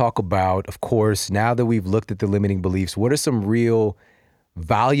want to talk about, of course, now that we've looked at the limiting beliefs, what are some real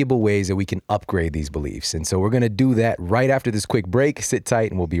valuable ways that we can upgrade these beliefs? And so we're going to do that right after this quick break. Sit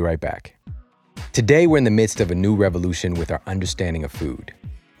tight and we'll be right back. Today, we're in the midst of a new revolution with our understanding of food.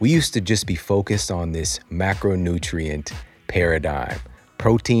 We used to just be focused on this macronutrient paradigm: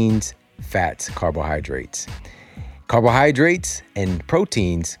 proteins, fats, carbohydrates. Carbohydrates and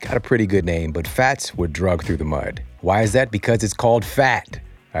proteins got a pretty good name, but fats were drugged through the mud. Why is that? Because it's called fat.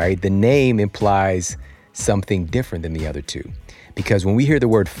 All right. The name implies something different than the other two. Because when we hear the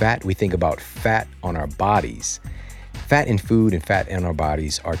word fat, we think about fat on our bodies. Fat in food and fat in our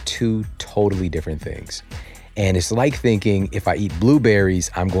bodies are two totally different things. And it's like thinking, if I eat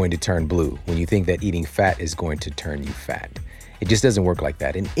blueberries, I'm going to turn blue, when you think that eating fat is going to turn you fat. It just doesn't work like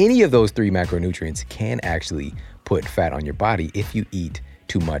that. And any of those three macronutrients can actually put fat on your body if you eat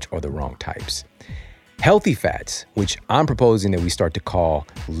too much or the wrong types. Healthy fats, which I'm proposing that we start to call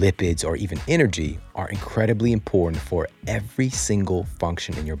lipids or even energy, are incredibly important for every single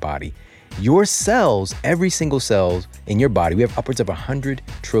function in your body. Your cells, every single cell in your body, we have upwards of 100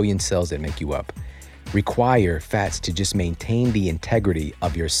 trillion cells that make you up, require fats to just maintain the integrity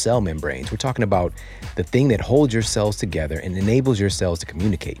of your cell membranes. We're talking about the thing that holds your cells together and enables your cells to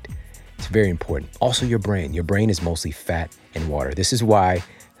communicate. It's very important. Also, your brain. Your brain is mostly fat and water. This is why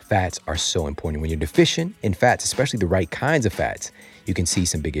fats are so important. When you're deficient in fats, especially the right kinds of fats, you can see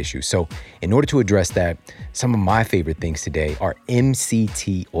some big issues. So in order to address that, some of my favorite things today are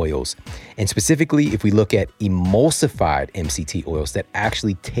MCT oils. And specifically, if we look at emulsified MCT oils that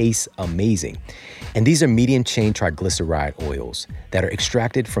actually taste amazing. And these are medium chain triglyceride oils that are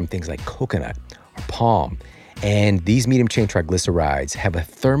extracted from things like coconut or palm. And these medium chain triglycerides have a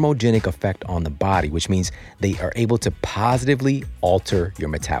thermogenic effect on the body, which means they are able to positively alter your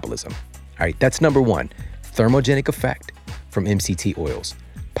metabolism. All right, that's number one, thermogenic effect from MCT oils,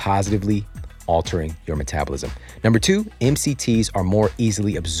 positively altering your metabolism. Number two, MCTs are more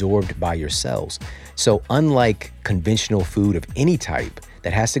easily absorbed by your cells. So unlike conventional food of any type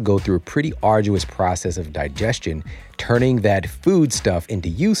that has to go through a pretty arduous process of digestion, turning that food stuff into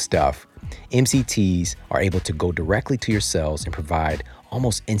you stuff, MCTs are able to go directly to your cells and provide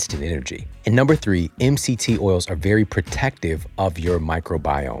almost instant energy. And number three, MCT oils are very protective of your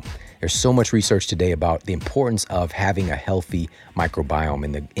microbiome. There's so much research today about the importance of having a healthy microbiome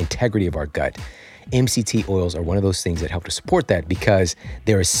and the integrity of our gut. MCT oils are one of those things that help to support that because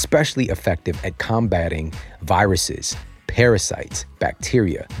they're especially effective at combating viruses, parasites,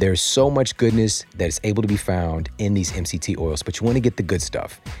 bacteria. There's so much goodness that is able to be found in these MCT oils, but you want to get the good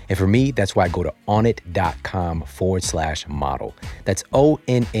stuff. And for me, that's why I go to onnit.com/model. That's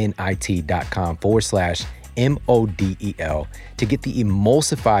onnit.com/MODEL to get the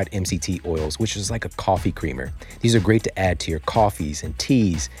emulsified MCT oils, which is like a coffee creamer. These are great to add to your coffees and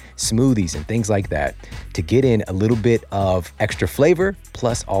teas, smoothies, and things like that to get in a little bit of extra flavor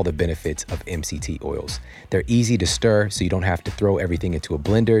plus all the benefits of MCT oils. They're easy to stir, so you don't have to throw everything into a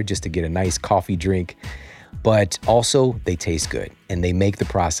blender just to get a nice coffee drink. But also they taste good and they make the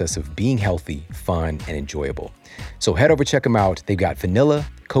process of being healthy, fun, and enjoyable. So head over, check them out. They've got vanilla,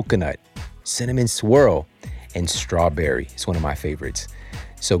 coconut, cinnamon swirl, and strawberry. It's one of my favorites.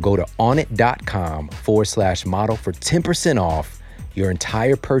 So go to onnit.com/model for 10% off your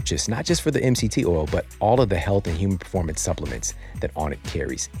entire purchase, not just for the MCT oil, but all of the health and human performance supplements that Onnit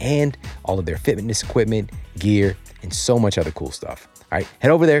carries and all of their fitness equipment, gear, and so much other cool stuff. All right,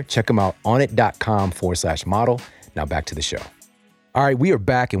 head over there, check them out, onnit.com/model. Now back to the show. All right, we are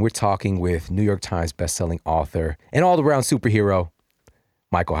back and we're talking with New York Times bestselling author and all-around superhero,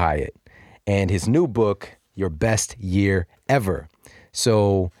 Michael Hyatt, and his new book, Your Best Year Ever.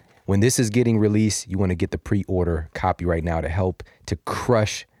 So when this is getting released, you want to get the pre-order copy right now to help to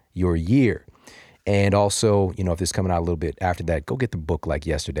crush your year. And also, if this is coming out a little bit after that, go get the book Like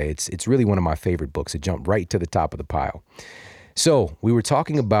Yesterday. It's really one of my favorite books. It jumped right to the top of the pile. So we were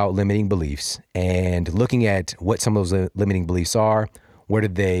talking about limiting beliefs and looking at what some of those limiting beliefs are. Where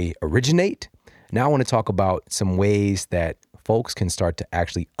did they originate? Now I want to talk about some ways that folks can start to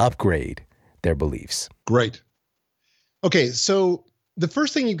actually upgrade their beliefs. Great. Okay, so the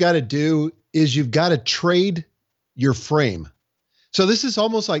first thing you've got to do is you've got to trade your frame. So this is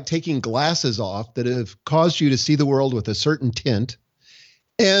almost like taking glasses off that have caused you to see the world with a certain tint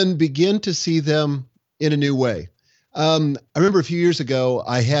and begin to see them in a new way. I remember a few years ago,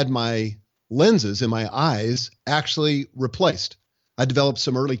 I had my lenses in my eyes actually replaced. I developed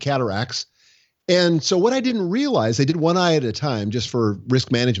some early cataracts. And so what I didn't realize, they did one eye at a time just for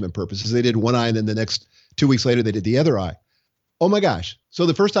risk management purposes. They did one eye and then the next 2 weeks later, they did the other eye. Oh my gosh. So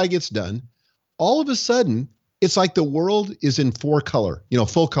the first eye gets done. All of a sudden, it's like the world is in full color.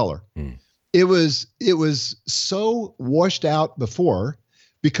 It was so washed out before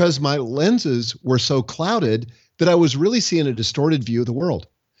because my lenses were so clouded that I was really seeing a distorted view of the world.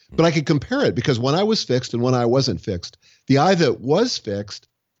 But I could compare it because when I was fixed and when I wasn't fixed, the eye that was fixed,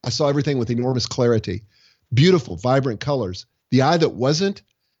 I saw everything with enormous clarity, beautiful, vibrant colors. The eye that wasn't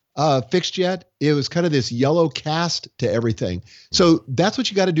fixed yet, it was kind of this yellow cast to everything. So that's what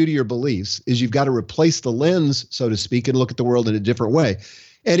you got to do to your beliefs is you've got to replace the lens, so to speak, and look at the world in a different way.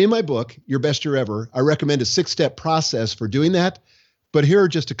 And in my book, Your Best Year Ever, I recommend a 6-step process for doing that. But here are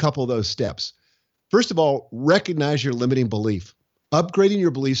just a couple of those steps. First of all, recognize your limiting belief. Upgrading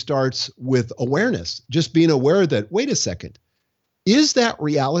your belief starts with awareness, just being aware that, wait a second, is that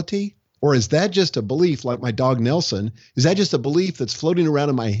reality? Or is that just a belief like my dog Nelson? Is that just a belief that's floating around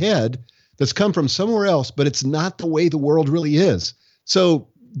in my head that's come from somewhere else, but it's not the way the world really is? So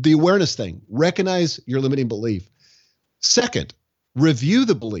the awareness thing, recognize your limiting belief. Second, review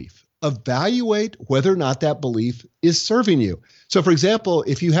the belief. Evaluate whether or not that belief is serving you. So for example,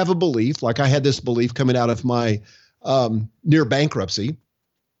 if you have a belief, like I had this belief coming out of my near bankruptcy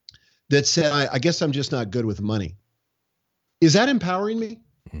that said, I guess I'm just not good with money. Is that empowering me?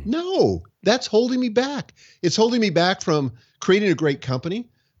 No, that's holding me back. It's holding me back from creating a great company,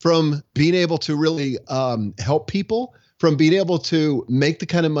 from being able to really help people, from being able to make the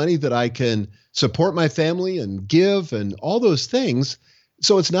kind of money that I can support my family and give and all those things.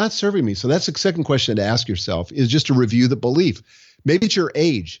 So it's not serving me. So that's the second question to ask yourself is just to review the belief. Maybe it's your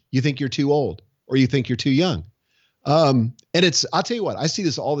age. You think you're too old or you think you're too young. And I'll tell you what, I see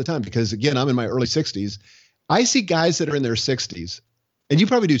this all the time because again, I'm in my early 60s. I see guys that are in their 60s, and you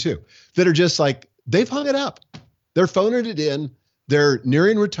probably do too, that are just like, they've hung it up. They're phoning it in. They're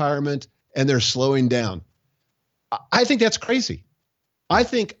nearing retirement and they're slowing down. I think that's crazy. I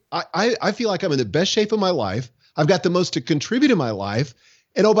think I feel like I'm in the best shape of my life. I've got the most to contribute in my life.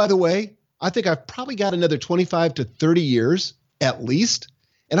 And oh, by the way, I think I've probably got another 25 to 30 years at least.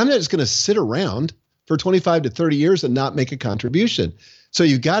 And I'm not just going to sit around for 25 to 30 years and not make a contribution. So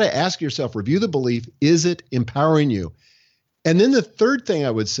you've got to ask yourself, review the belief. Is it empowering you? And then the third thing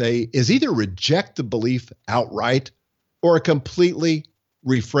I would say is either reject the belief outright or completely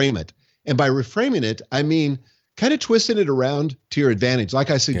reframe it. And by reframing it, I mean kind of twisting it around to your advantage. Like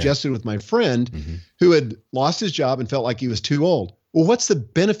I suggested with my friend who had lost his job and felt like he was too old. Well, what's the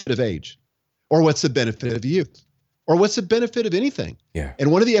benefit of age? Or what's the benefit of youth? Or what's the benefit of anything? Yeah.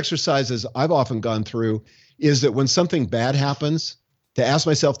 And one of the exercises I've often gone through is that when something bad happens, to ask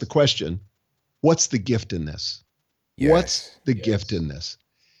myself the question, what's the gift in this? Yes. What's the gift in this?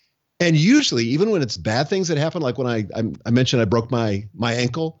 And usually, even when it's bad things that happen, like when I mentioned I broke my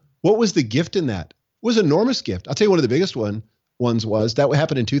ankle, what was the gift in that? It was an enormous gift. I'll tell you one of the biggest ones was that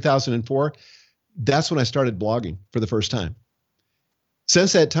happened in 2004. That's when I started blogging for the first time.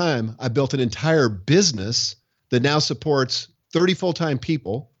 Since that time, I built an entire business that now supports 30 full-time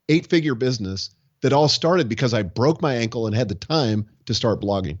people, 8-figure business that all started because I broke my ankle and had the time to start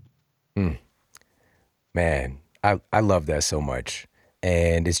blogging. Man, I love that so much.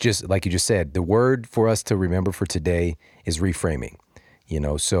 And it's just like you just said, the word for us to remember for today is reframing.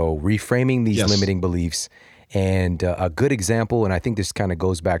 So reframing these limiting beliefs. And a good example, and I think this kind of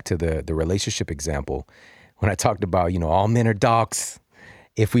goes back to the relationship example, when I talked about, all men are dogs.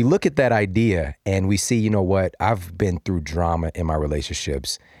 If we look at that idea and we see, what, I've been through drama in my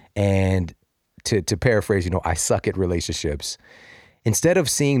relationships, and to paraphrase, I suck at relationships. Instead of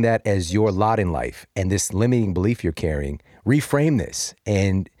seeing that as your lot in life and this limiting belief you're carrying, reframe this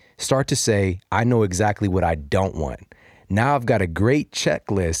and start to say, I know exactly what I don't want. Now I've got a great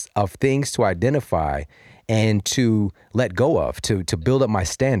checklist of things to identify and to let go of, to build up my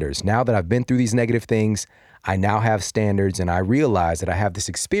standards. Now that I've been through these negative things, I now have standards and I realize that I have this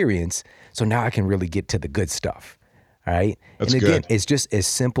experience. So now I can really get to the good stuff. All right. That's and again, good. it's just as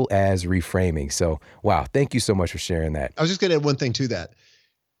simple as reframing. So, wow. Thank you so much for sharing that. I was just going to add one thing to that.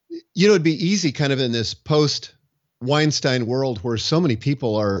 It'd be easy kind of in this post Weinstein world where so many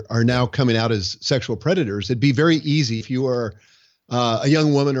people are now coming out as sexual predators. It'd be very easy if you are a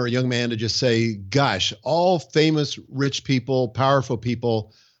young woman or a young man to just say, gosh, all famous, rich people, powerful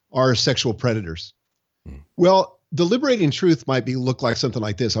people are sexual predators. Well, the liberating truth might look like something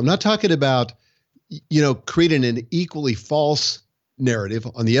like this. I'm not talking about, creating an equally false narrative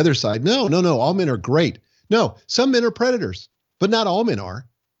on the other side. No. All men are great. No, some men are predators, but not all men are.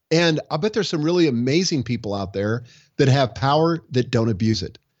 And I bet there's some really amazing people out there that have power that don't abuse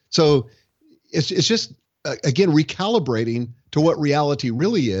it. So it's just, again, recalibrating to what reality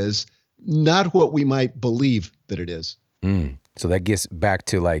really is, not what we might believe that it is. So that gets back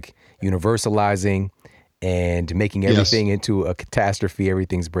to like universalizing and making everything into a catastrophe.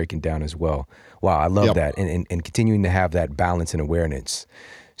 Everything's breaking down as well. Wow, I love that. And continuing to have that balance and awareness.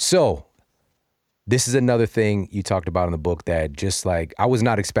 So this is another thing you talked about in the book that just like, I was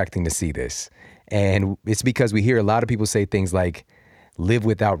not expecting to see this. And it's because we hear a lot of people say things like, live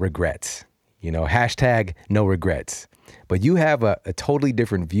without regrets, hashtag no regrets. But you have a totally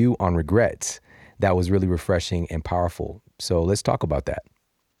different view on regrets that was really refreshing and powerful. So let's talk about that.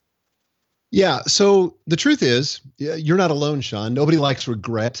 Yeah. So the truth is, you're not alone, Sean. Nobody likes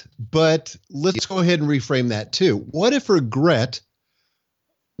regret, but let's go ahead and reframe that too. What if regret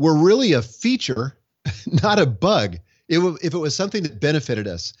were really a feature, not a bug? If it was something that benefited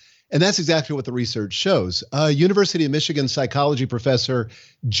us. And that's exactly what the research shows. University of Michigan psychology professor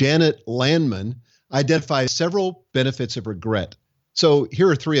Janet Landman identifies several benefits of regret. So here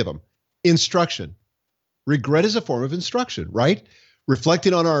are three of them. Instruction. Regret is a form of instruction, right?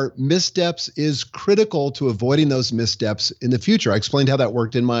 Reflecting on our missteps is critical to avoiding those missteps in the future. I explained how that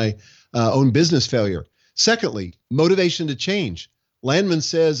worked in my own business failure. Secondly, motivation to change. Landman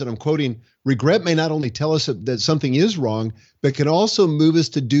says, and I'm quoting, regret may not only tell us that something is wrong, but can also move us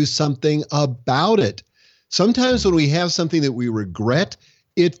to do something about it. Sometimes when we have something that we regret,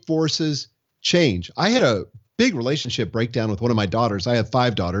 it forces change. I had a big relationship breakdown with one of my daughters. I have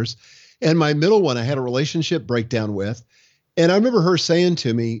 5 daughters, and my middle one I had a relationship breakdown with. And I remember her saying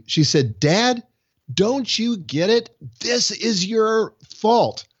to me, she said, Dad, don't you get it? This is your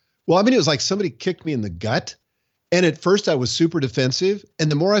fault. Well, I mean, it was like somebody kicked me in the gut. And at first I was super defensive.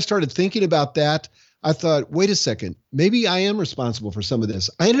 And the more I started thinking about that, I thought, wait a second, maybe I am responsible for some of this.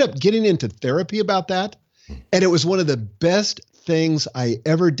 I ended up getting into therapy about that. And it was one of the best things I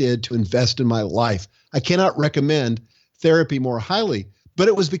ever did to invest in my life. I cannot recommend therapy more highly, but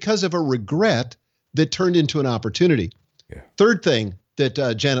it was because of a regret that turned into an opportunity. Yeah. Third thing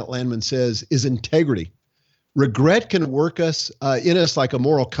that Janet Landman says is integrity. Regret can work in us like a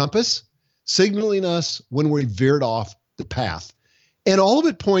moral compass, signaling us when we veered off the path. And all of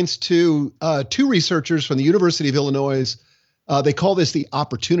it points to 2 researchers from the University of Illinois. They call this the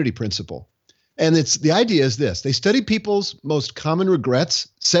opportunity principle. And the idea is this. They studied people's most common regrets,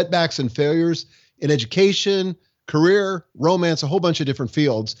 setbacks, and failures in education, career, romance, a whole bunch of different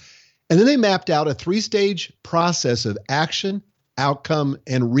fields. And then they mapped out a 3-stage process of action, outcome,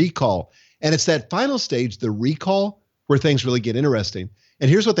 and recall. And it's that final stage, the recall, where things really get interesting. And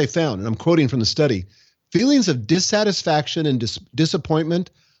here's what they found, and I'm quoting from the study. Feelings of dissatisfaction and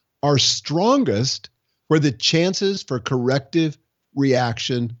disappointment are strongest where the chances for corrective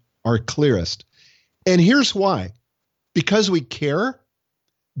reaction are clearest. And here's why. Because we care,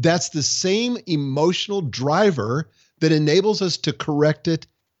 that's the same emotional driver that enables us to correct it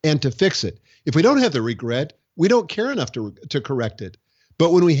and to fix it. If we don't have the regret, we don't care enough to correct it.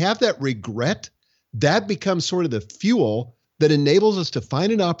 But when we have that regret, that becomes sort of the fuel that enables us to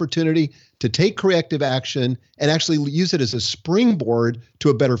find an opportunity to take corrective action and actually use it as a springboard to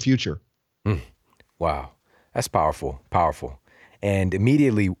a better future. Wow. That's powerful, powerful. And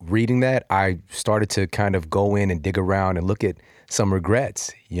immediately reading that, I started to kind of go in and dig around and look at some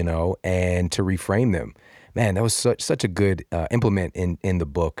regrets, and to reframe them. Man, that was such a good implement in the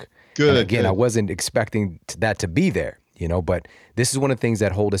book. Good. And again, good. I wasn't expecting that to be there, but this is one of the things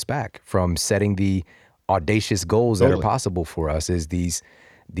that hold us back from setting the audacious goals that are possible for us is these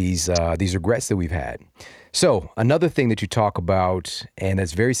regrets that we've had. So another thing that you talk about, and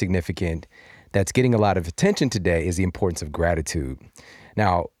that's very significant, that's getting a lot of attention today, is the importance of gratitude.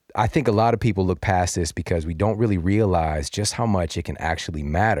 Now, I think a lot of people look past this because we don't really realize just how much it can actually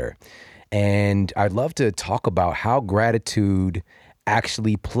matter. And I'd love to talk about how gratitude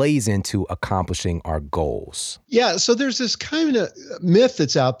actually plays into accomplishing our goals? Yeah, so there's this kind of myth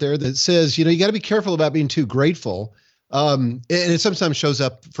that's out there that says, you got to be careful about being too grateful. And it sometimes shows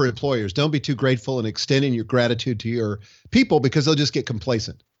up for employers. Don't be too grateful and extending your gratitude to your people because they'll just get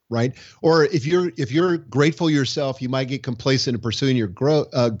complacent, right? Or if you're grateful yourself, you might get complacent in pursuing your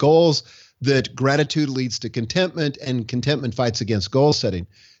goals. That gratitude leads to contentment, and contentment fights against goal setting.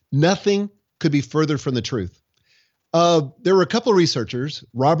 Nothing could be further from the truth. There were a couple of researchers,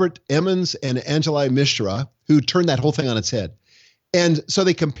 Robert Emmons and Anjali Mishra, who turned that whole thing on its head. And so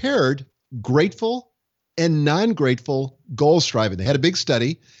they compared grateful and non-grateful goal striving. They had a big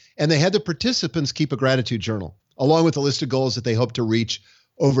study, and they had the participants keep a gratitude journal, along with a list of goals that they hoped to reach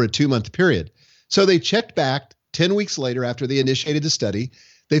over a 2-month period. So they checked back 10 weeks later after they initiated the study.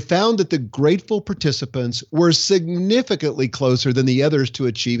 They found that the grateful participants were significantly closer than the others to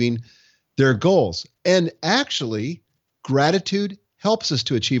achieving their goals. And actually, gratitude helps us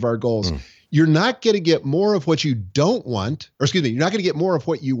to achieve our goals. You're not going to get more of what you don't want, you're not going to get more of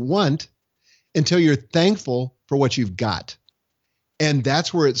what you want until you're thankful for what you've got. And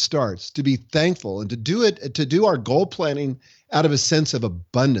that's where it starts, to be thankful and to do our goal planning out of a sense of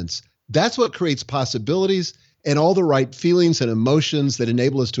abundance. That's what creates possibilities and all the right feelings and emotions that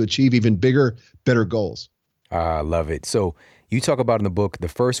enable us to achieve even bigger, better goals. I love it. So you talk about in the book, the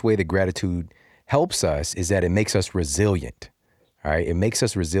first way that gratitude helps us is that it makes us resilient. All right. It makes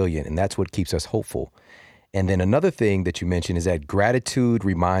us resilient, and that's what keeps us hopeful. And then another thing that you mentioned is that gratitude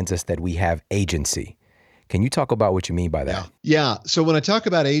reminds us that we have agency. Can you talk about what you mean by that? Yeah. So when I talk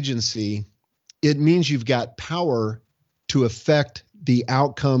about agency, it means you've got power to affect the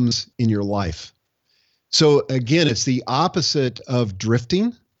outcomes in your life. So again, it's the opposite of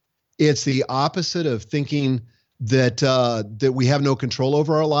drifting. It's the opposite of thinking that we have no control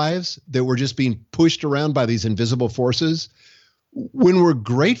over our lives, that we're just being pushed around by these invisible forces. When we're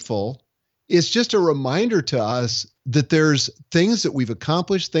grateful, it's just a reminder to us that there's things that we've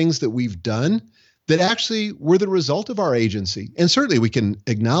accomplished, things that we've done that actually were the result of our agency. And certainly we can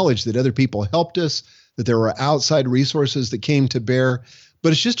acknowledge that other people helped us, that there were outside resources that came to bear,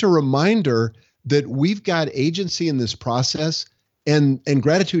 but it's just a reminder that we've got agency in this process, and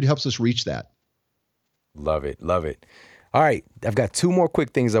gratitude helps us reach that. Love it. Love it. All right. I've got 2 more quick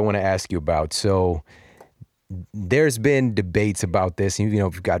things I want to ask you about. So there's been debates about this.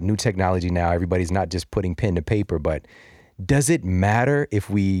 We've got new technology now. Everybody's not just putting pen to paper, but does it matter if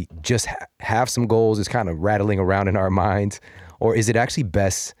we just have some goals? It's kind of rattling around in our minds, or is it actually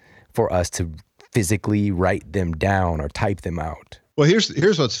best for us to physically write them down or type them out? Well,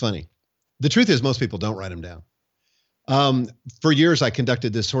 here's what's funny. The truth is most people don't write them down. For years, I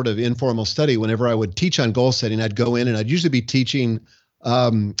conducted this sort of informal study. Whenever I would teach on goal setting, I'd go in and I'd usually be teaching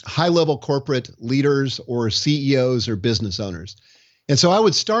high-level corporate leaders or CEOs or business owners. And so I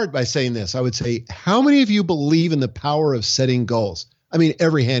would start by saying this. I would say, how many of you believe in the power of setting goals? I mean,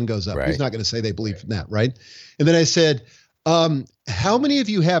 every hand goes up. Right. Who's not going to say they believe in that, right? And then I said, how many of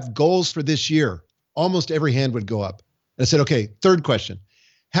you have goals for this year? Almost every hand would go up. And I said, okay, third question.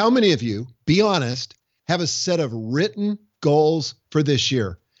 How many of you, be honest, have a set of written goals for this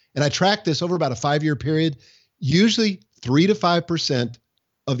year? And I tracked this over about a 5-year period. Usually 3 to 5%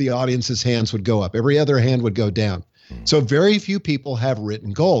 of the audience's hands would go up. Every other hand would go down. So very few people have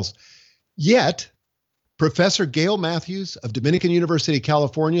written goals. Yet, Professor Gail Matthews of Dominican University,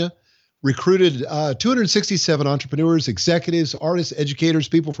 California, recruited 267 entrepreneurs, executives, artists, educators,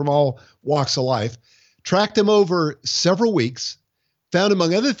 people from all walks of life, tracked them over several weeks, found,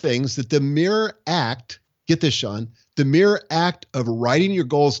 among other things, that the mere act, get this, Sean, the mere act of writing your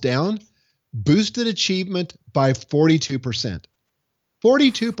goals down boosted achievement by 42%.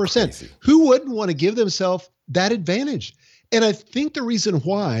 42%. Crazy. Who wouldn't want to give themselves that advantage? And I think the reason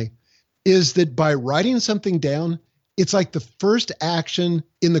why is that by writing something down, it's like the first action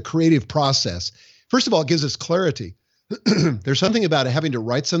in the creative process. First of all, it gives us clarity. There's something about having to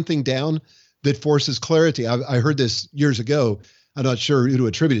write something down that forces clarity. I heard this years ago. I'm not sure who to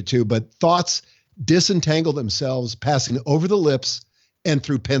attribute it to, but thoughts disentangle themselves passing over the lips and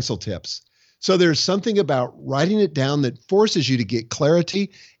through pencil tips. So there's something about writing it down that forces you to get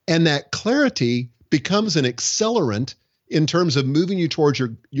clarity, and that clarity becomes an accelerant in terms of moving you towards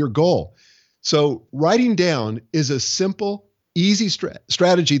your goal. So writing down is a simple, easy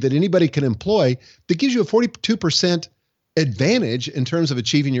strategy that anybody can employ that gives you a 42% advantage in terms of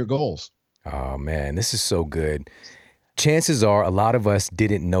achieving your goals. Oh, man, this is so good. Chances are a lot of us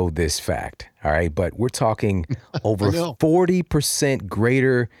didn't know this fact, all right? But we're talking over 40%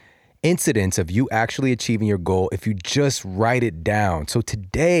 greater incidence of you actually achieving your goal if you just write it down. So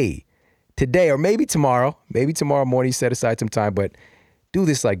today, or maybe tomorrow morning, set aside some time, but Do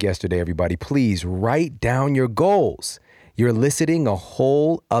this like yesterday, everybody. Please write down your goals. You're eliciting a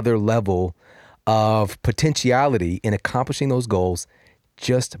whole other level of potentiality in accomplishing those goals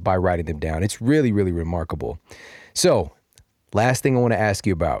just by writing them down. It's really, really remarkable. So, last thing I want to ask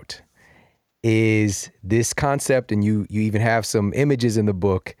you about is this concept, and you even have some images in the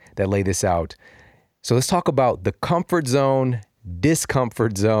book that lay this out. So let's talk about the comfort zone,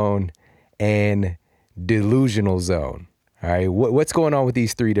 discomfort zone, and delusional zone. All right, what's going on with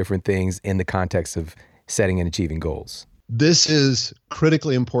these three different things in the context of setting and achieving goals? This is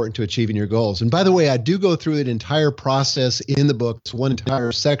critically important to achieving your goals. And by the way, I do go through an entire process in the book. It's one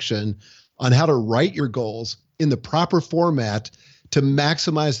entire section on how to write your goals in the proper format to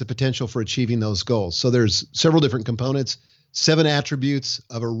maximize the potential for achieving those goals. So there's several different components, 7 attributes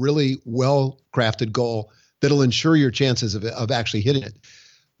of a really well-crafted goal that'll ensure your chances of actually hitting it.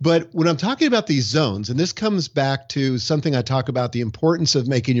 But when I'm talking about these zones, and this comes back to something I talk about, the importance of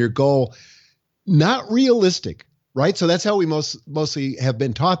making your goal not realistic, right? So that's how we mostly have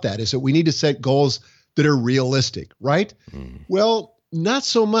been taught that, is that we need to set goals that are realistic, right? Well, not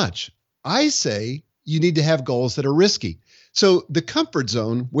so much. I say you need to have goals that are risky. So the comfort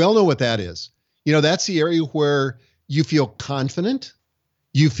zone, we all know what that is. That's the area where you feel confident.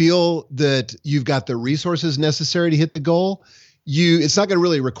 You feel that you've got the resources necessary to hit the goal. It's not going to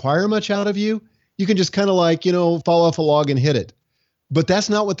really require much out of you. You can just kind of fall off a log and hit it. But that's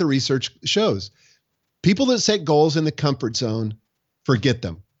not what the research shows. People that set goals in the comfort zone, forget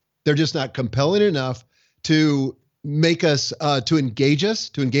them. They're just not compelling enough to make us, to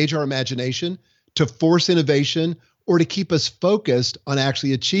engage our imagination, to force innovation, or to keep us focused on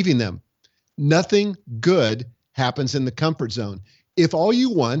actually achieving them. Nothing good happens in the comfort zone. If all you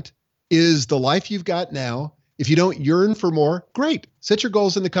want is the life you've got now, if you don't yearn for more, great. Set your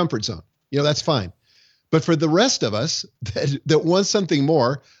goals in the comfort zone. That's fine. But for the rest of us that want something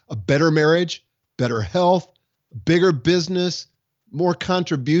more, a better marriage, better health, bigger business, more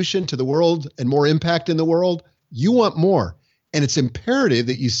contribution to the world and more impact in the world, you want more. And it's imperative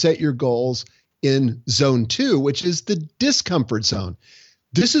that you set your goals in zone 2, which is the discomfort zone.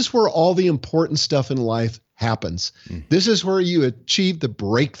 This is where all the important stuff in life happens. This is where you achieve the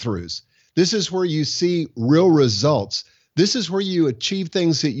breakthroughs. This is where you see real results. This is where you achieve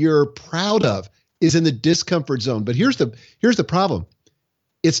things that you're proud of, is in the discomfort zone. But here's the problem.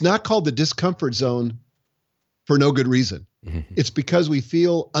 It's not called the discomfort zone for no good reason. It's because we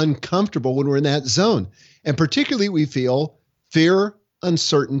feel uncomfortable when we're in that zone. And particularly we feel fear,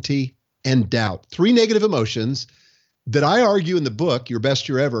 uncertainty, and doubt. 3 negative emotions that I argue in the book, Your Best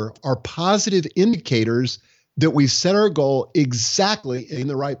Year Ever, are positive indicators that we've set our goal exactly in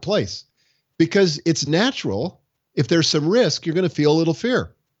the right place. Because it's natural, if there's some risk, you're going to feel a little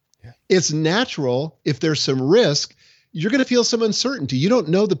fear. Yeah. It's natural, if there's some risk, you're going to feel some uncertainty. You don't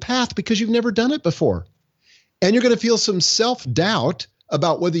know the path because you've never done it before. And you're going to feel some self-doubt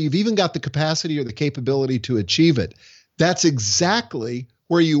about whether you've even got the capacity or the capability to achieve it. That's exactly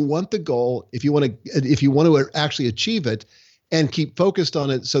where you want the goal if you want to actually achieve it, and keep focused on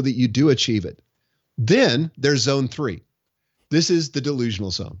it so that you do achieve it. Then there's zone 3. This is the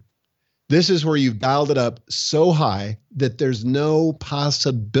delusional zone. This is where you've dialed it up so high that there's no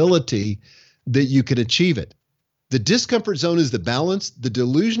possibility that you could achieve it. The discomfort zone is the balance. The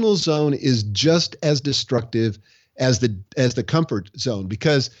delusional zone is just as destructive as the comfort zone,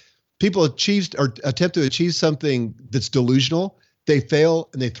 because people attempt to achieve something that's delusional. They fail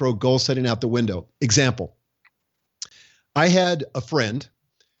and they throw goal setting out the window. Example, I had a friend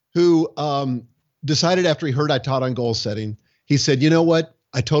who decided after he heard I taught on goal setting, he said, you know what?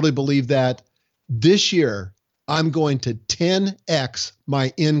 I totally believe that. This year, I'm going to 10x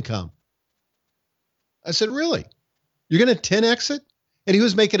my income. I said, really? You're going to 10x it? And he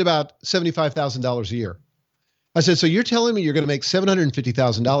was making about $75,000 a year. I said, so you're telling me you're going to make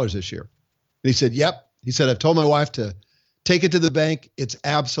 $750,000 this year? And he said, yep. He said, I've told my wife to take it to the bank. It's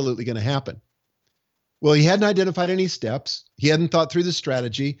absolutely going to happen. Well, he hadn't identified any steps. He hadn't thought through the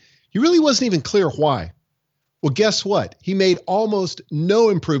strategy. He really wasn't even clear why. Well, guess what? He made almost no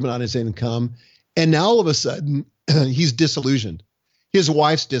improvement on his income. And now all of a sudden, he's disillusioned. His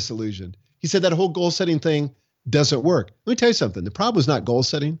wife's disillusioned. He said that whole goal setting thing doesn't work. Let me tell you something. The problem was not goal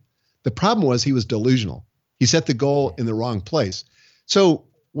setting. The problem was he was delusional. He set the goal in the wrong place. So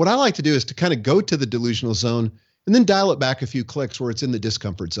what I like to do is to kind of go to the delusional zone and then dial it back a few clicks where it's in the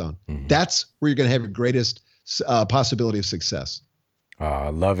discomfort zone. That's where you're going to have your greatest possibility of success.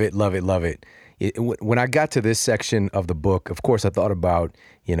 Love it, love it, love it. When I got to this section of the book, of course, I thought about,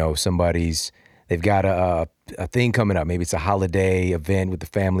 they've got a thing coming up. Maybe it's a holiday event with the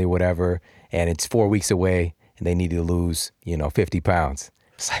family or whatever, and it's 4 weeks away. and they need to lose, 50 pounds.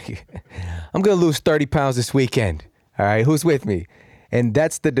 It's like, I'm going to lose 30 pounds this weekend. All right, who's with me? And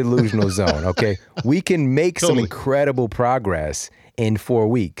that's the delusional zone, okay? We can make some incredible progress in 4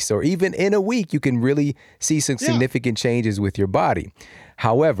 weeks, or even in a week, you can really see some significant changes with your body.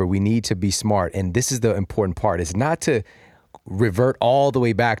 However, we need to be smart, and this is the important part, is not to revert all the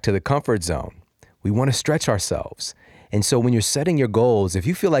way back to the comfort zone. We want to stretch ourselves. And so when you're setting your goals, if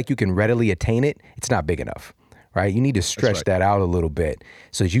you feel like you can readily attain it, it's not big enough, right? You need to stretch that out a little bit.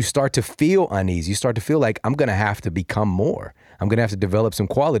 So as you start to feel uneasy, you start to feel like, I'm going to have to become more. I'm going to have to develop some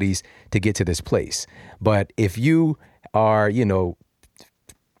qualities to get to this place. But if you are,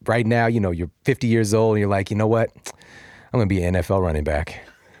 right now, you're 50 years old and you're like, you know what? I'm going to be an NFL running back.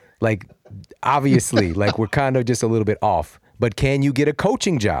 Like, obviously, like we're kind of just a little bit off. But can you get a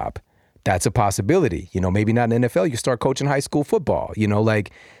coaching job? That's a possibility. Maybe not in the NFL, you start coaching high school football,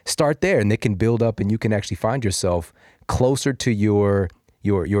 start there, and they can build up and you can actually find yourself closer to your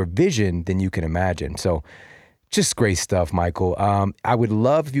vision than you can imagine. So just great stuff, Michael. I would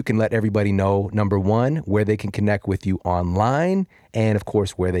love if you can let everybody know, number one, where they can connect with you online, and of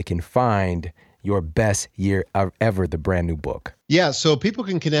course, where they can find your best year ever, the brand new book. Yeah, so people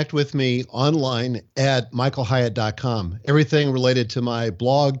can connect with me online at michaelhyatt.com. Everything related to my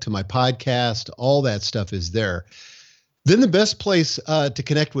blog, to my podcast, all that stuff is there. Then the best place to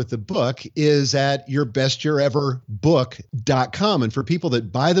connect with the book is at yourbestyeareverbook.com. And for people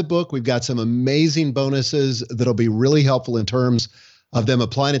that buy the book, we've got some amazing bonuses that'll be really helpful in terms of them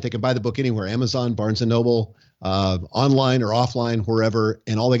applying it. They can buy the book anywhere, Amazon, Barnes & Noble, online or offline, wherever.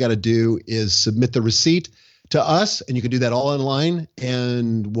 And all they got to do is submit the receipt to us, and you can do that all online,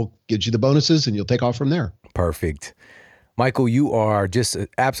 and we'll get you the bonuses, and you'll take off from there. Perfect. Michael, you are just an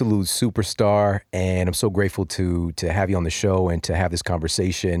absolute superstar, and I'm so grateful to have you on the show and to have this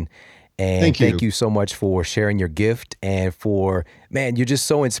conversation. And thank you so much for sharing your gift, and you're just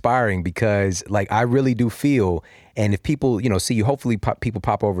so inspiring, because I really do feel, and if people, see you, hopefully people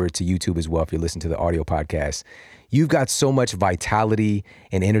pop over to YouTube as well if you listen to the audio podcast. You've got so much vitality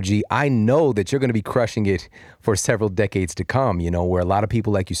and energy. I know that you're going to be crushing it for several decades to come, where a lot of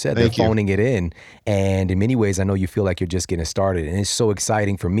people, like you said, they're phoning it in. And in many ways, I know you feel like you're just getting started. And it's so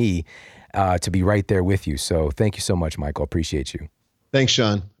exciting for me to be right there with you. So thank you so much, Michael. Appreciate you. Thanks,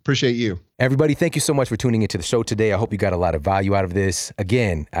 Sean. Appreciate you. Everybody, thank you so much for tuning into the show today. I hope you got a lot of value out of this.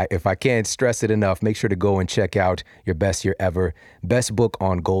 Again, if I can't stress it enough, make sure to go and check out Your Best Year Ever, best book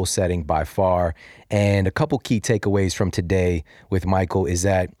on goal setting by far. And a couple key takeaways from today with Michael is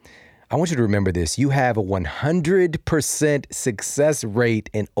that I want you to remember this. You have a 100% success rate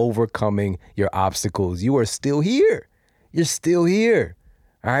in overcoming your obstacles. You are still here. You're still here.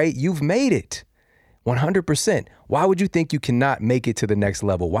 All right? You've made it. 100%. Why would you think you cannot make it to the next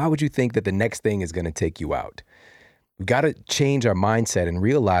level? Why would you think that the next thing is going to take you out? We've got to change our mindset and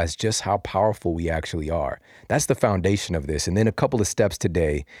realize just how powerful we actually are. That's the foundation of this. And then a couple of steps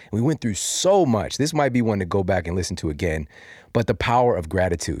today. We went through so much. This might be one to go back and listen to again. But the power of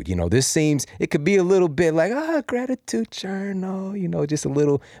gratitude. It could be a little bit like, gratitude journal, just a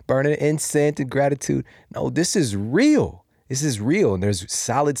little burning incense and gratitude. No, this is real. This is real, and there's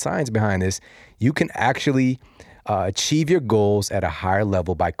solid science behind this. You can actually achieve your goals at a higher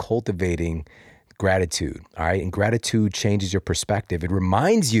level by cultivating gratitude, all right? And gratitude changes your perspective. It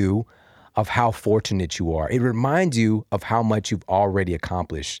reminds you of how fortunate you are. It reminds you of how much you've already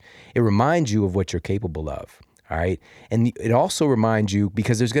accomplished. It reminds you of what you're capable of, all right? And it also reminds you,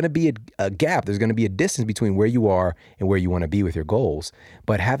 because there's going to be a gap, there's going to be a distance between where you are and where you want to be with your goals.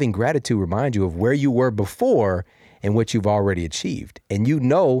 But having gratitude reminds you of where you were before and what you've already achieved. And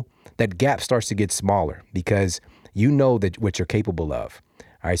that gap starts to get smaller because you know that what you're capable of.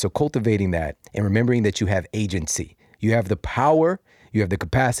 All right, so cultivating that and remembering that you have agency. You have the power, you have the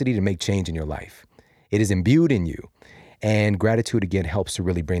capacity to make change in your life. It is imbued in you. And gratitude, again, helps to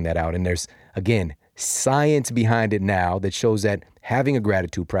really bring that out. And there's, again, science behind it now that shows that having a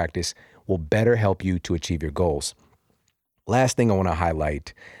gratitude practice will better help you to achieve your goals. Last thing I want to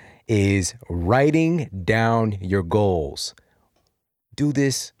highlight is writing down your goals. Do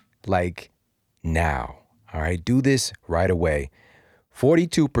this now, all right? Do this right away.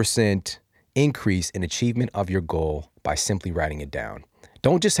 42% increase in achievement of your goal by simply writing it down.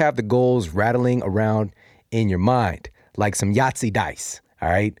 Don't just have the goals rattling around in your mind like some Yahtzee dice, all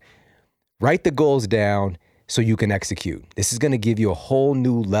right? Write the goals down so you can execute. This is going to give you a whole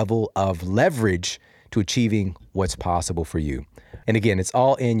new level of leverage to achieving what's possible for you. And again, it's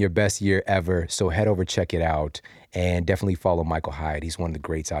all in Your Best Year Ever. So head over, check it out, and definitely follow Michael Hyatt. He's one of the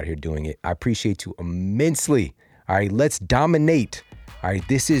greats out here doing it. I appreciate you immensely. All right, let's dominate All right,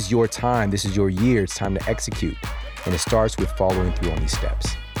 this is your time. This is your year. It's time to execute. And it starts with following through on these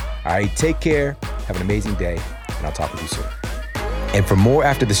steps. All right, take care. Have an amazing day, and I'll talk with you soon. And for more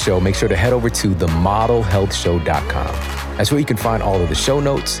after the show, make sure to head over to themodelhealthshow.com. That's where you can find all of the show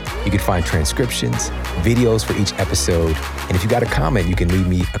notes. You can find transcriptions, videos for each episode. And if you got a comment, you can leave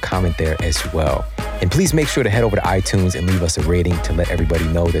me a comment there as well. And please make sure to head over to iTunes and leave us a rating to let everybody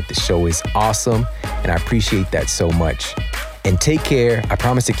know that the show is awesome. And I appreciate that so much. And take care. I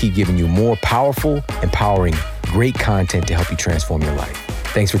promise to keep giving you more powerful, empowering, great content to help you transform your life.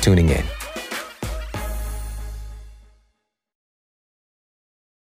 Thanks for tuning in.